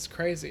it's just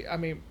crazy. I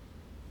mean,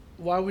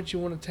 why would you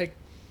want to take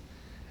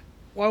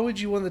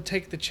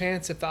the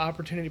chance if the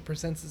opportunity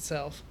presents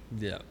itself?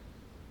 Yeah.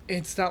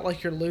 It's not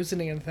like you're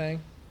losing anything,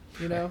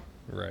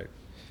 Right.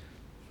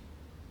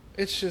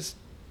 It's just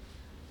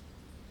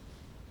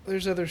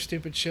there's other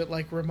stupid shit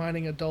like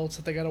reminding adults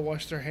that they got to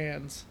wash their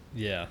hands.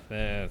 Yeah,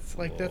 that's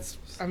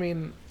I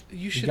mean,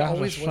 you should gotta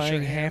always wash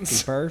your hands.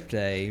 Happy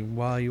birthday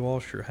while you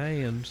wash your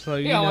hands, so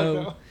you Yeah,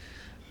 know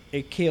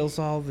it kills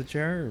all the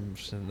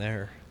germs in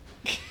there.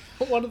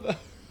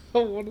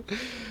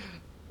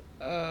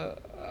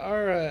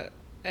 Our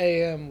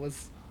AM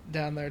was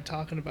down there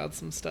talking about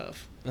some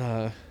stuff,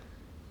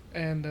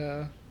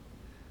 and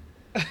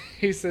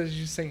he says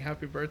you sing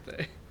Happy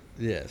Birthday.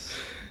 Yes.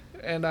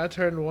 And I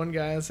turned to one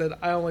guy and said,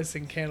 I only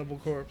sing Cannibal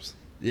Corpse.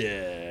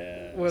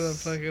 Yeah. When I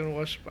fucking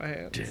wash my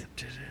hands.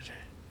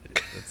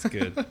 That's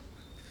good.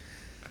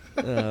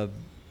 I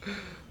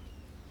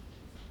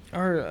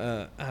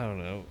don't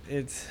know.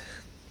 It's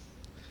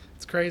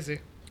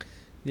crazy.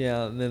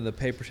 Yeah, and then the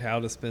paper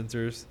towel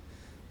dispensers,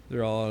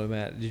 they're all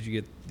automatic. Did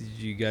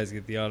you guys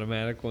get the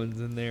automatic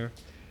ones in there?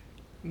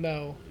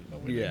 No,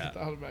 we didn't get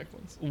the automatic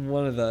ones.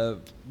 One of the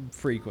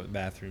frequent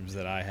bathrooms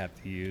that I have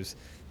to use,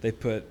 they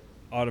put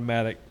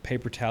automatic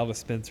paper towel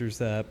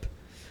dispensers up,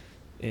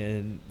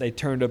 and they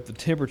turned up the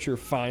temperature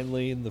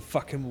finally in the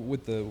fucking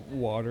with the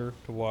water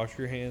to wash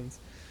your hands.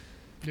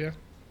 Yeah.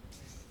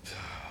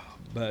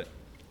 But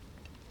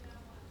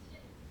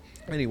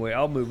anyway,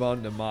 I'll move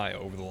on to my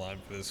over the line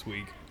for this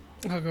week.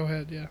 Oh, go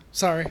ahead. Yeah.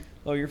 Sorry.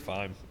 Oh, you're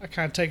fine. I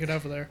kind of take it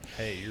over there.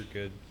 Hey, you're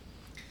good.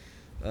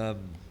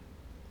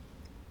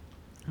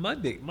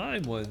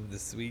 Mine one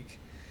this week,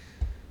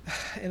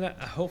 and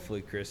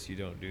hopefully, Chris, you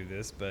don't do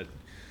this, but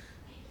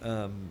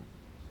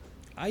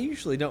I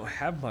usually don't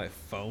have my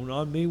phone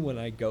on me when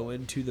I go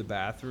into the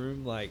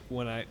bathroom. Like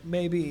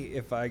maybe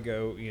if I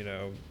go,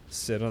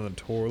 sit on the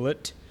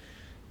toilet,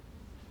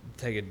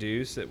 take a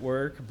deuce at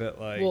work, but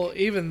like, Well,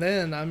 even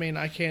then, I mean,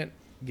 I can't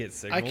get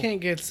signal. I can't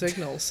get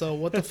signal. So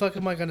what the fuck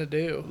am I gonna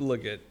do?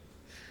 Look at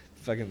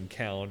fucking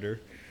calendar.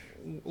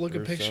 Look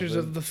Or at pictures something.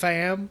 of the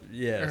fam?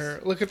 Yes. Or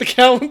look at the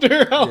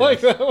calendar? I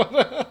like that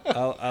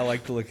one. I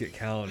like to look at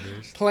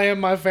calendars. Plan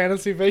my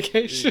fantasy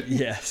vacation.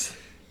 Yes.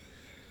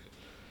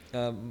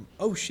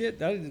 Oh shit!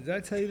 Did I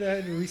tell you that I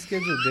had to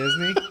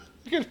reschedule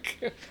Disney?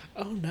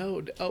 Oh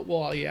no. Oh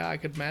well, yeah, I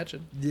could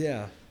imagine.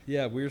 Yeah,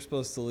 we were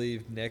supposed to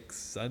leave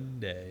next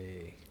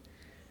Sunday,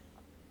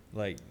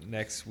 like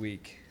next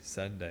week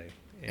Sunday.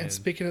 And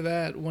speaking of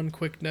that, one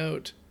quick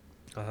note.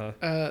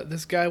 Uh-huh.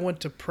 This guy went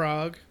to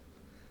Prague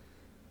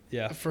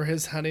Yeah. for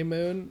his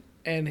honeymoon,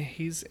 and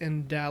he's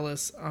in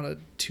Dallas on a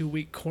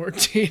 2-week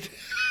quarantine.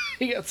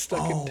 He got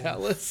stuck in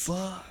Dallas.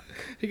 Fuck.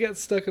 He got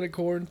stuck in a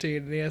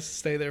quarantine, and he has to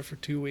stay there for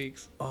 2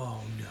 weeks.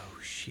 Oh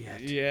no shit.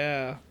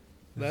 Yeah,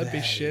 that'd be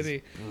That is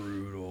shitty.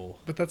 brutal.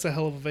 But that's a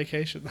hell of a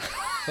vacation.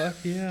 Fuck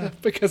yeah.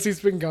 Because he's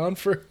been gone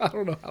for I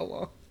don't know how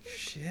long.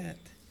 Shit.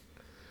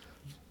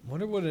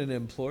 Wonder what an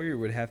employer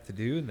would have to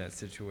do in that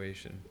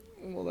situation.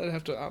 Well, they'd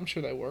have to. I'm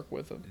sure they work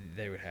with him.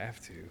 They would have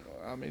to.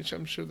 I mean,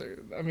 I'm sure they're.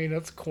 I mean,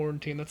 that's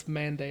quarantine. That's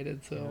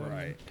mandated. So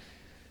Right.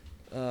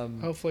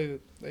 hopefully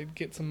they'd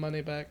get some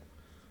money back.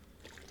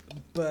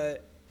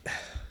 But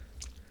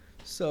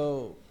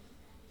so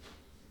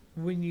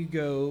when you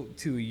go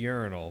to a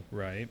urinal,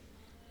 right?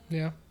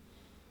 Yeah.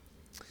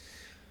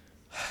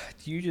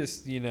 Do you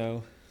just,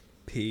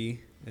 pee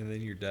and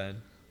then you're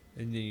done?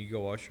 And then you go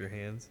wash your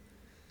hands?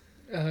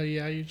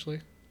 Yeah.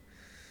 Usually.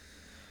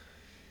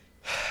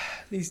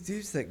 These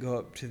dudes that go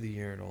up to the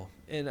urinal,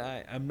 and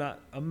I'm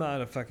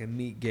not a fucking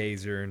meat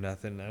gazer or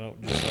nothing. I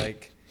don't just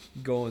like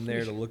going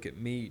there to look at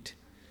meat.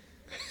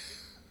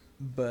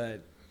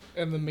 But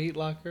And the meat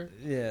locker.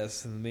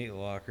 yes, in the meat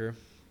locker.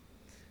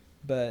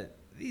 But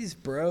these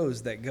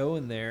bros that go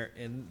in there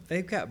and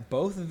they've got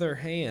both of their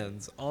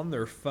hands on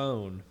their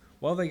phone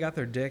while they got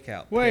their dick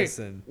out Wait,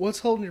 pissing. what's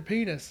holding your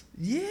penis?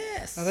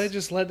 Yes. Are they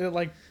just letting it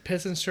like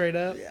pissing straight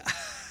up? Yeah.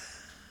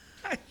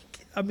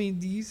 I mean,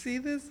 do you see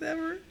this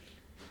ever?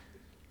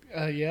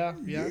 Yeah. I see it all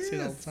the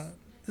Yes. time.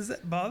 Does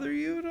that bother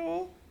you at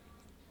all?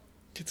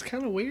 It's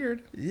kind of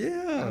weird.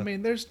 Yeah. I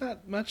mean, there's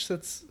not much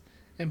that's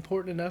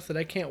important enough that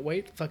I can't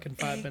wait fucking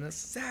 5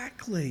 minutes.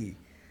 Exactly.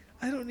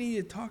 I don't need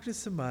to talk to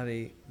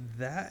somebody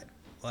that,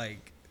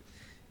 like,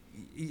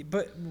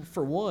 but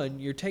for one,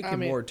 you're taking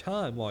more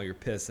time while you're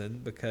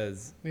pissing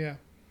because Yeah.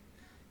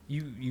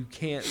 you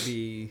can't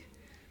be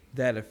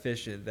that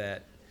efficient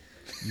that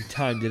you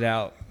timed it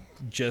out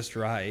just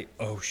right.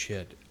 Oh,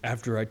 shit.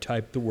 After I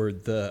type the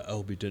word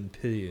I'll be done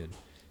peeing.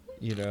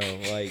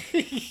 Like,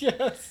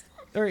 Yes.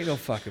 there ain't no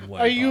fucking way.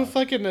 Are you a Bob.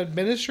 fucking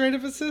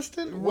administrative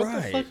assistant? What the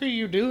Right. fuck are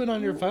you doing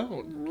on your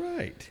phone?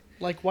 Right.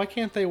 Like, why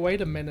can't they wait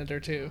a minute or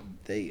two?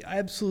 They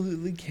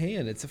absolutely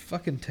can. It's a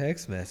fucking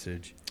text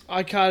message.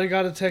 I kind of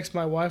got to text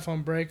my wife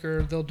on break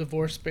or they'll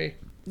divorce me.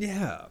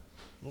 Yeah.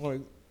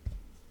 Like,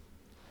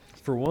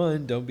 for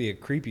one, don't be a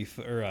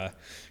or a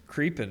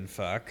creeping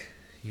fuck.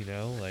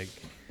 Like,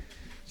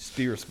 just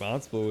be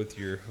responsible with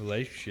your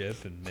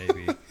relationship and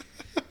maybe,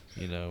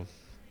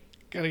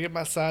 Gotta get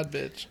my side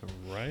bitch.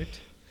 right?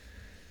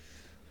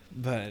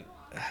 But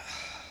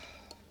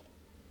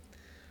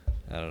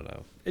I don't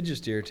know. It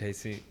just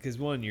irritates me because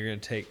one, you're gonna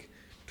take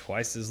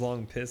twice as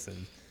long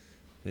pissing,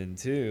 then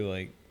two,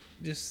 like,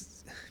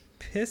 just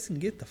piss and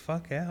get the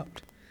fuck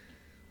out.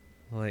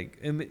 Like,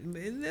 and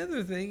the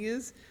other thing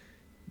is,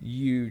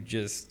 you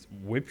just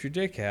whipped your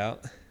dick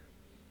out,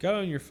 got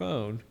on your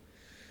phone,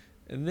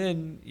 and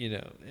then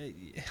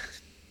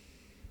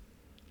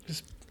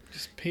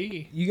Just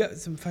pee. you got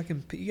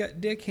you got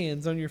dick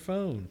hands on your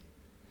phone.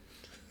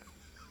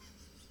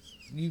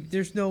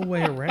 There's no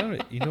way around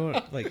it. You know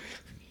what? Like,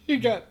 You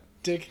got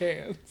dick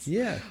hands.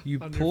 yeah, you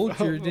On your pulled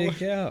your phone.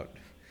 dick out,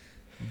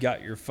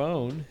 got your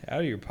phone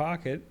out of your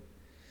pocket,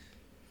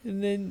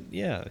 and then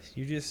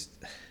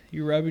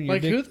you're rubbing your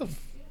Like, dick. who the...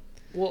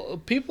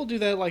 Well, people do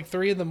that like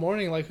 3 in the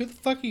morning. Like, who the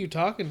fuck are you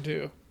talking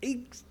to?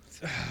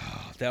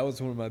 That was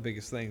one of my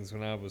biggest things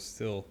when I was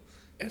still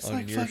It's on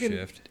like your fucking...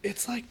 shift.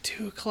 It's like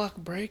 2 o'clock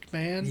break,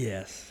 man.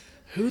 Yes.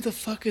 Who the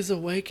fuck is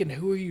awake and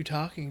who are you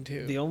talking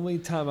to? The only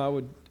time I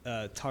would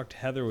talk to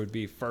Heather would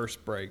be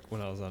first break when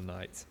I was on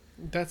nights.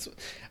 That's...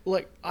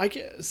 Like,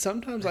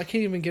 sometimes I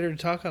can't even get her to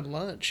talk on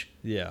lunch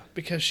Yeah.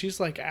 because she's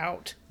like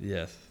out.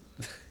 Yes.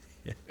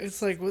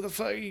 It's like, what the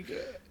fuck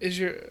is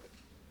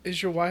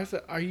your wife?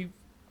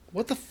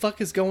 What the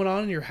fuck is going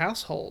on in your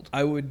household?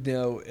 I would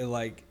know,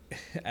 like,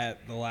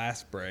 at the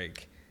last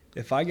break,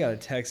 if I got a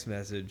text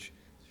message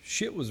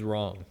shit was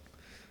wrong.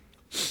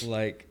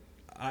 Like,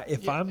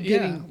 if Yeah, I'm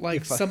getting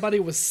like if I- somebody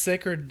was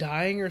sick or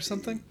dying or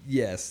something.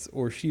 yes,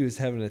 or she was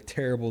having a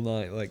terrible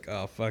night. Like,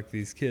 oh fuck,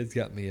 these kids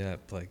got me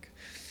up. Like,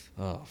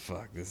 oh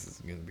fuck, this is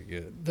gonna be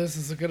good. This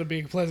is going to be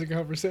a pleasant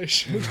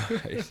conversation.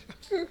 Right.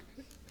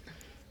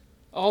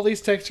 All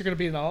these texts are going to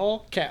be in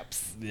all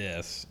caps.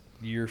 Yes,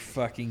 you're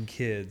fucking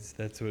kids.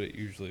 That's what it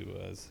usually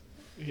was.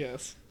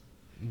 Yes.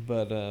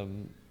 But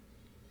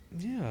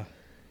yeah.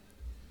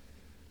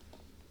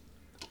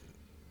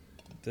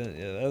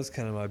 That was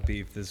kind of my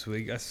beef this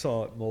week. I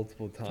saw it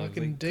multiple times.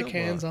 Fucking Like, dick come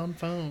hands on. on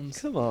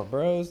phones. Come on,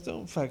 bros.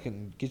 Don't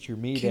fucking get your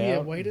meat Can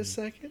out. you wait a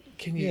second?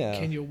 Can you Yeah.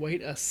 can you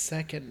wait a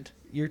second?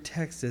 Your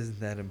text isn't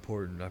that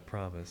important, I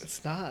promise.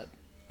 It's not.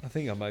 I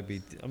think I might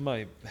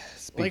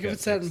speak Like if up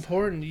it's that next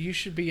important, you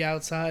should be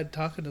outside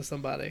talking to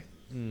somebody.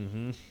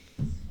 time.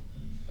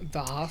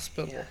 The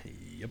hospital.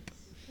 Mm-hmm. Yep.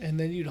 And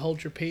then you'd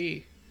hold your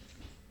pee.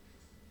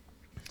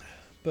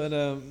 But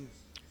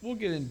we'll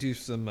get into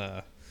some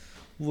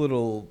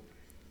little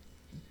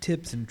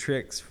tips and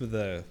tricks for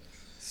the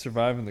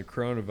surviving the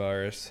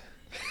coronavirus.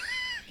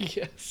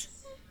 Yes.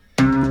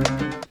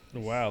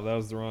 Wow, that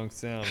was the wrong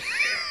sound.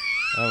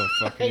 I'm a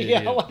fucking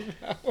idiot. Yeah, I like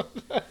that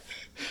one.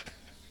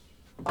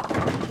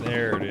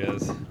 There it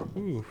is.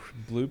 Ooh,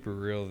 blooper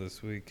reel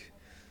this week,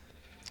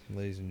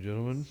 ladies and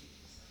gentlemen.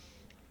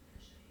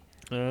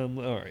 All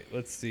right,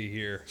 let's see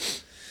here.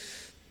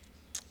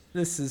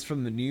 This is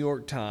from the New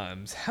York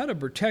Times. How to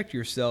protect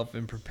yourself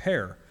and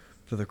prepare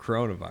for the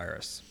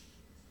coronavirus.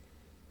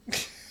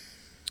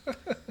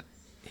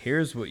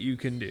 Here's what you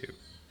can do.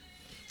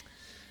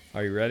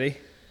 Are you ready?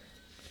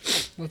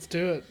 Let's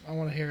do it. I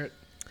want to hear it.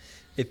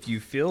 If you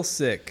feel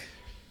sick,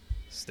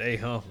 stay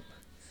home.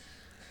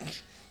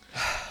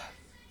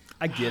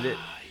 I get it.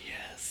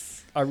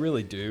 Yes. I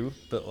really do.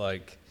 But,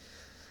 like,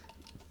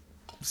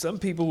 some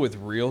people with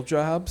real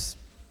jobs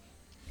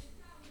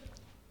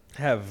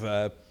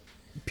have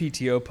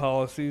PTO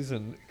policies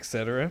and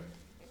etc.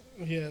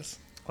 Yes.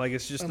 Like,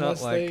 it's just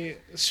Unless not like... they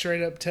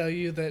straight up tell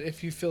you that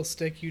if you feel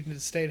sick, you need to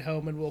stay at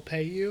home and we'll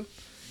pay you.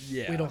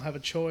 Yeah. We don't have a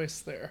choice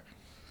there.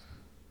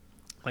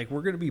 Like,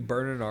 we're going to be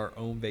burning our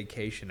own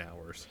vacation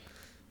hours.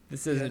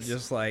 This isn't Yes.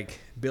 just like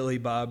Billy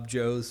Bob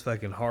Joe's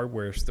fucking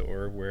hardware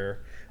store where,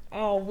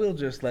 oh, we'll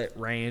just let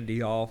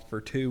Randy off for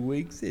 2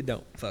 weeks. It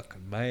don't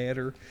fucking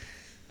matter.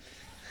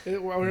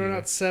 We're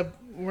not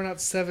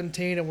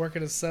 17 and work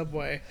at a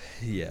Subway.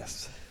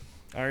 Yes.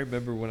 I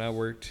remember when I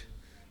worked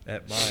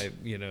at my,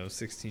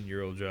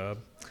 16-year-old job.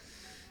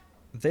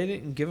 They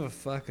didn't give a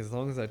fuck as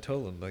long as I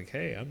told them, like,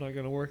 hey, I'm not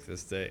going to work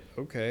this day.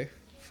 Okay,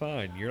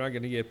 fine. You're not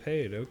going to get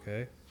paid.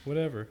 Okay,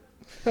 whatever.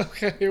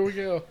 Okay, here we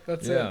go.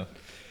 That's Yeah. it.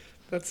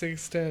 That's the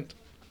extent.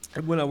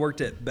 And when I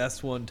worked at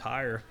Best One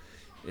Tire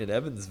in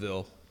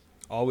Evansville,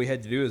 all we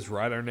had to do is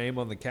write our name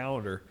on the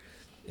calendar.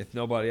 If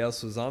nobody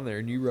else was on there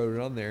and you wrote it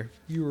on there,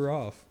 you were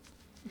off.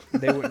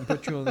 They wouldn't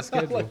put you on the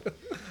schedule.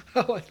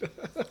 I like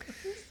that.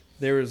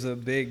 There was a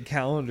big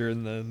calendar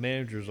in the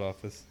manager's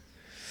office.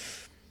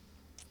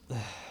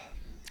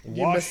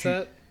 You miss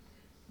that?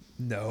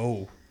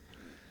 No.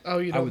 Oh,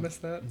 you I don't would- miss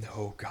that?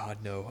 No, God,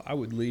 no. I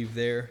would leave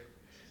there.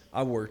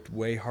 I worked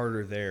way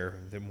harder there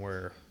than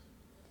where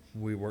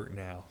we work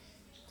now.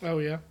 Oh,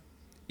 yeah?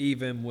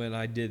 Even when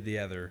I did the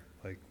other,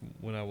 like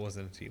when I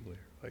wasn't a team leader.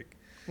 Like,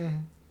 Mm-hmm.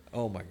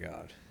 oh my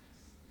God.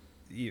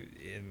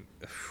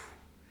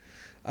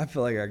 I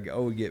feel like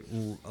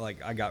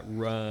I got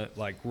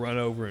run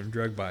over and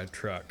drugged by a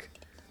truck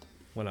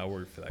when I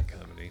worked for that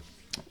company.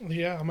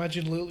 Yeah, I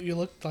imagine you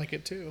looked like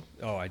it, too.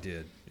 Oh, I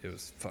did. It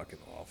was fucking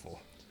awful.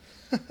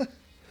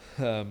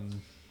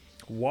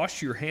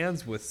 Wash your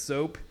hands with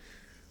soap,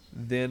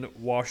 then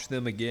wash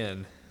them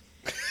again.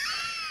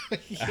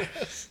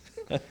 Yes.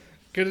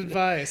 Good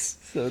advice.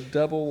 So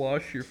double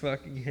wash your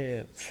fucking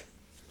hands.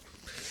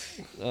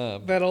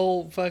 That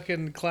old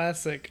fucking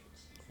classic.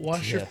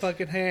 Wash your Yes.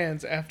 fucking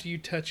hands after you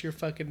touch your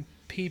fucking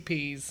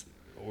pee-pees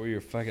Or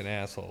your fucking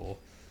asshole.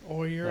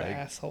 or your Like-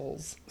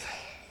 assholes.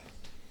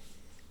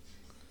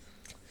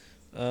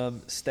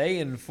 Stay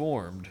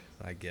informed,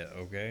 I get,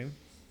 okay?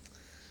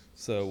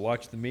 So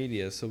watch the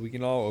media so we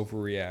can all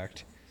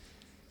overreact.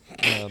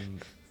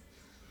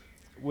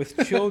 With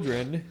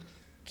children,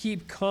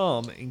 keep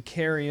calm and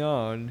carry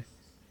on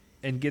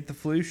and get the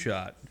flu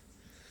shot.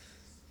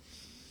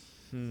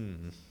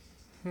 Do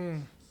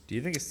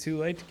you think it's too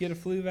late to get a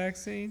flu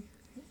vaccine?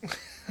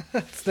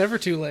 It's never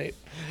too late.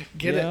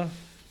 Get it.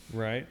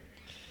 Right.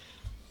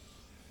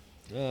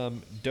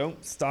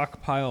 Don't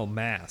stockpile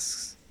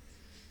masks.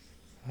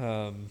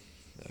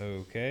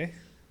 Okay.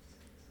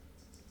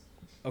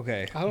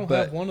 Okay. I don't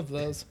but have one of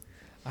those.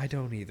 I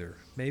don't either.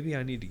 Maybe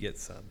I need to get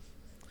some.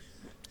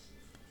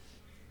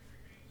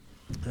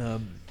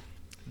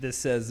 This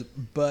says,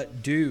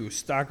 but do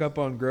stock up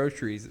on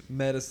groceries,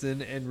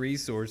 medicine, and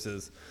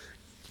resources.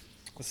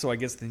 So I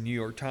guess the New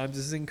York Times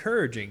is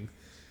encouraging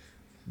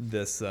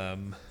this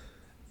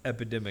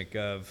epidemic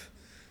of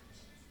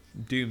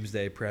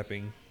doomsday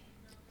prepping.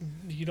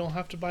 You don't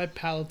have to buy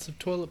pallets of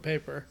toilet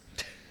paper.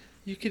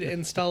 You could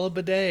install a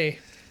bidet.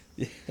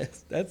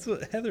 Yes, that's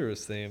what Heather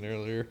was saying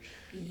earlier.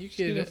 You Just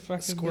get a could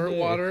fucking squirt bidet.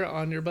 water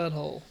on your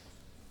butthole.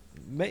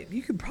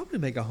 You could probably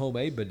make a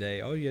homemade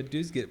bidet. All you have to do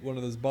is get one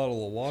of those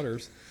bottle of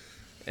waters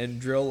and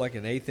drill like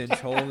an 1/8 inch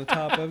hole in the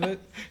top of it.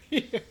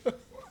 Yeah.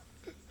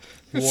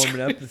 Warm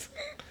it up.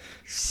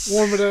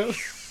 Warm it up.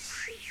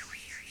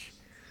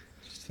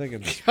 Just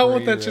thinking I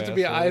want spray that your shit to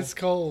be asshole. ice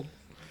cold.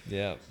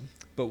 Yeah,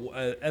 but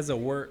as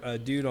a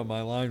dude on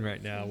my line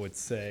right now would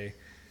say,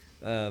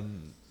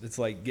 it's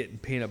like getting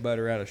peanut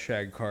butter out of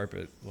shag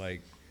carpet.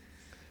 Like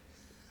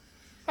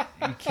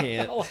you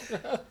can't.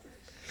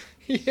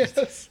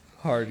 Yes.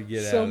 Hard to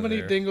get out. So of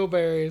many there.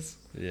 dingleberries.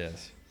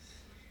 Yes.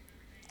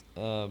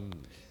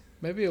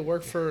 Maybe it'll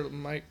work for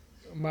my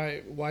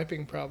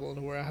wiping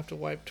problem where I have to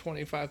wipe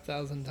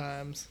 25,000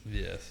 times.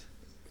 Yes.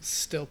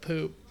 Still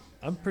poop.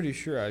 I'm pretty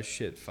sure I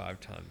shit 5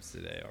 times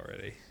today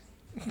already.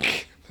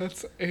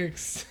 That's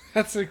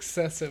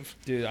excessive.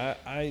 Dude,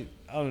 I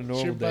on a Is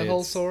normal your day, butthole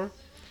it's, sore?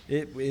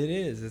 it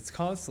is. It's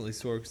constantly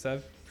sore because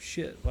I've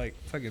shit like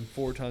fucking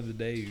 4 times a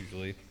day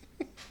usually.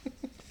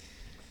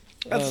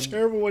 That's a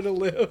terrible way to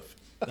live.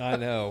 I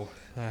know.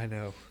 I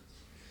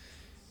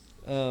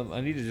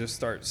need to just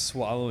start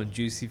swallowing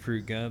juicy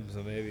fruit gum,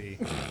 so maybe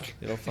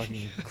it'll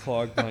fucking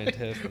clog my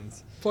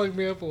intestines. Plug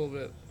me up a little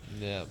bit.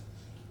 Yeah.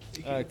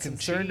 You can get some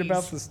Concerned cheese.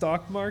 about the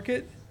stock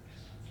market?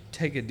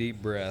 Take a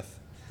deep breath.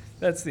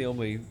 That's the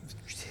only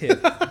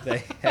tip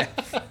they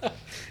have.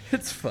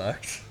 It's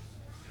fucked.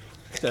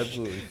 It's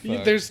absolutely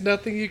fucked. There's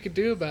nothing you could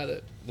do about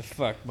it.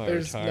 Fuck my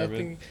There's retirement.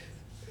 nothing.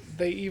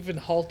 They even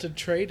halted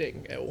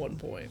trading at one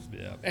point,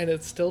 Yeah, and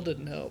it still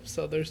didn't help.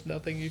 So there's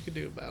nothing you could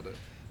do about it.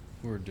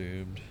 we're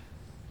doomed.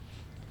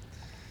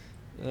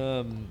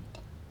 All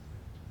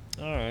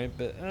right,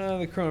 but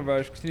the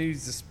coronavirus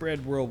continues to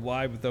spread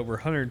worldwide with over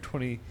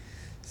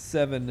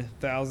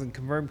 127,000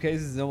 confirmed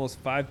cases and almost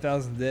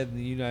 5,000 dead in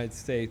the United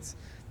States.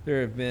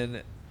 There have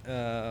been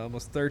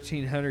almost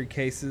 1,300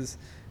 cases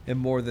and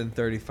more than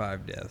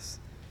 35 deaths.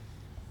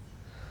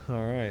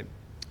 All right,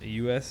 the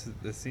U.S.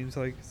 This seems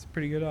like it's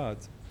pretty good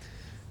odds.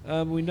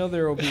 We know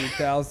there will be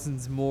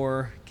thousands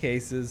more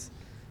cases.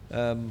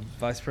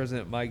 Vice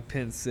President Mike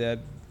Pence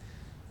said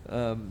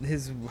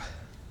his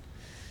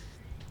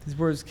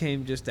words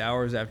came just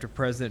hours after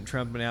President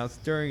Trump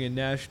announced during a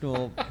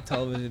national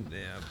television.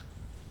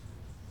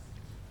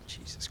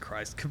 Jesus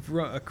Christ,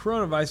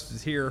 coronavirus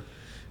is here.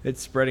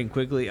 It's spreading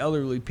quickly.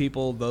 Elderly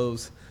people,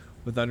 those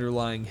with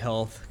underlying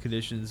health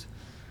conditions,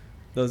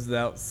 those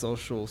without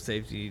social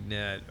safety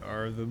net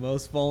are the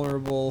most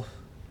vulnerable.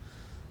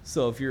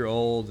 So if you're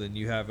old and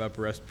you have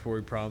upper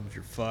respiratory problems,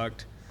 you're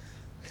fucked.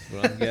 That's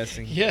what I'm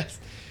guessing. Yes.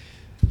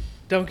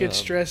 Don't get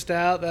stressed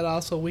out. That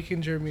also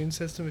weakens your immune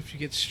system. If you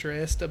get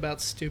stressed about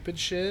stupid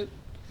shit,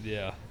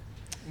 Yeah.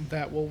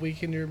 that will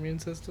weaken your immune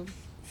system.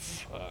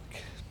 Fuck.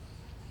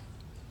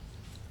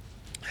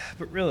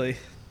 But really,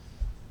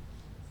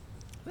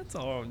 that's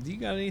all. Do you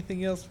got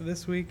anything else for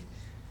this week?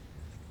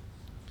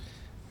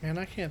 Man,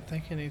 I can't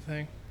think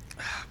anything.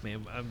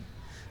 Man, I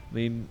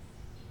mean,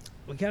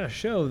 we got a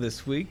show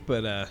this week,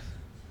 but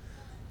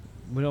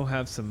we don't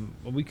have some.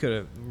 Well, we could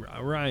have.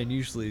 Ryan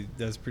usually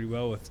does pretty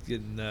well with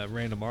getting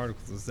random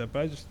articles and stuff.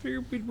 But I just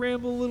figured we'd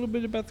ramble a little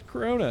bit about the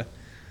corona.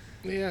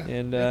 Yeah,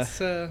 And, it's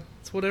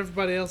what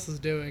everybody else is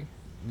doing.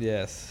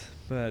 Yes,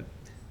 but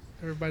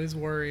Everybody's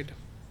worried.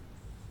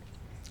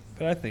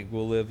 I think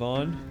we'll live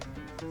on.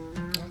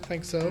 I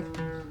think so.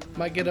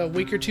 Might get a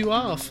week or two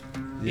off.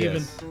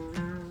 Yes.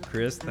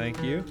 Chris,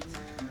 thank you.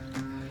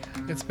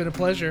 It's been a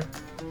pleasure.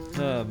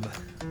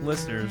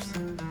 Listeners,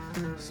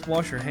 just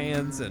wash your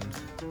hands and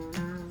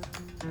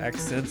act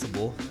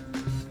sensible.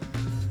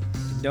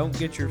 Don't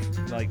get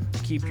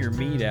keep your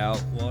meat out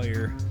while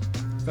you're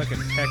fucking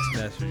text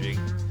messaging.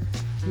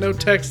 No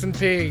text and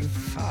peeing.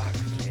 Fuck,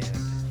 man.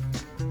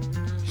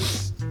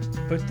 Just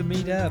put the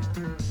meat up.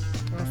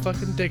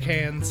 Fucking dick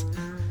hands.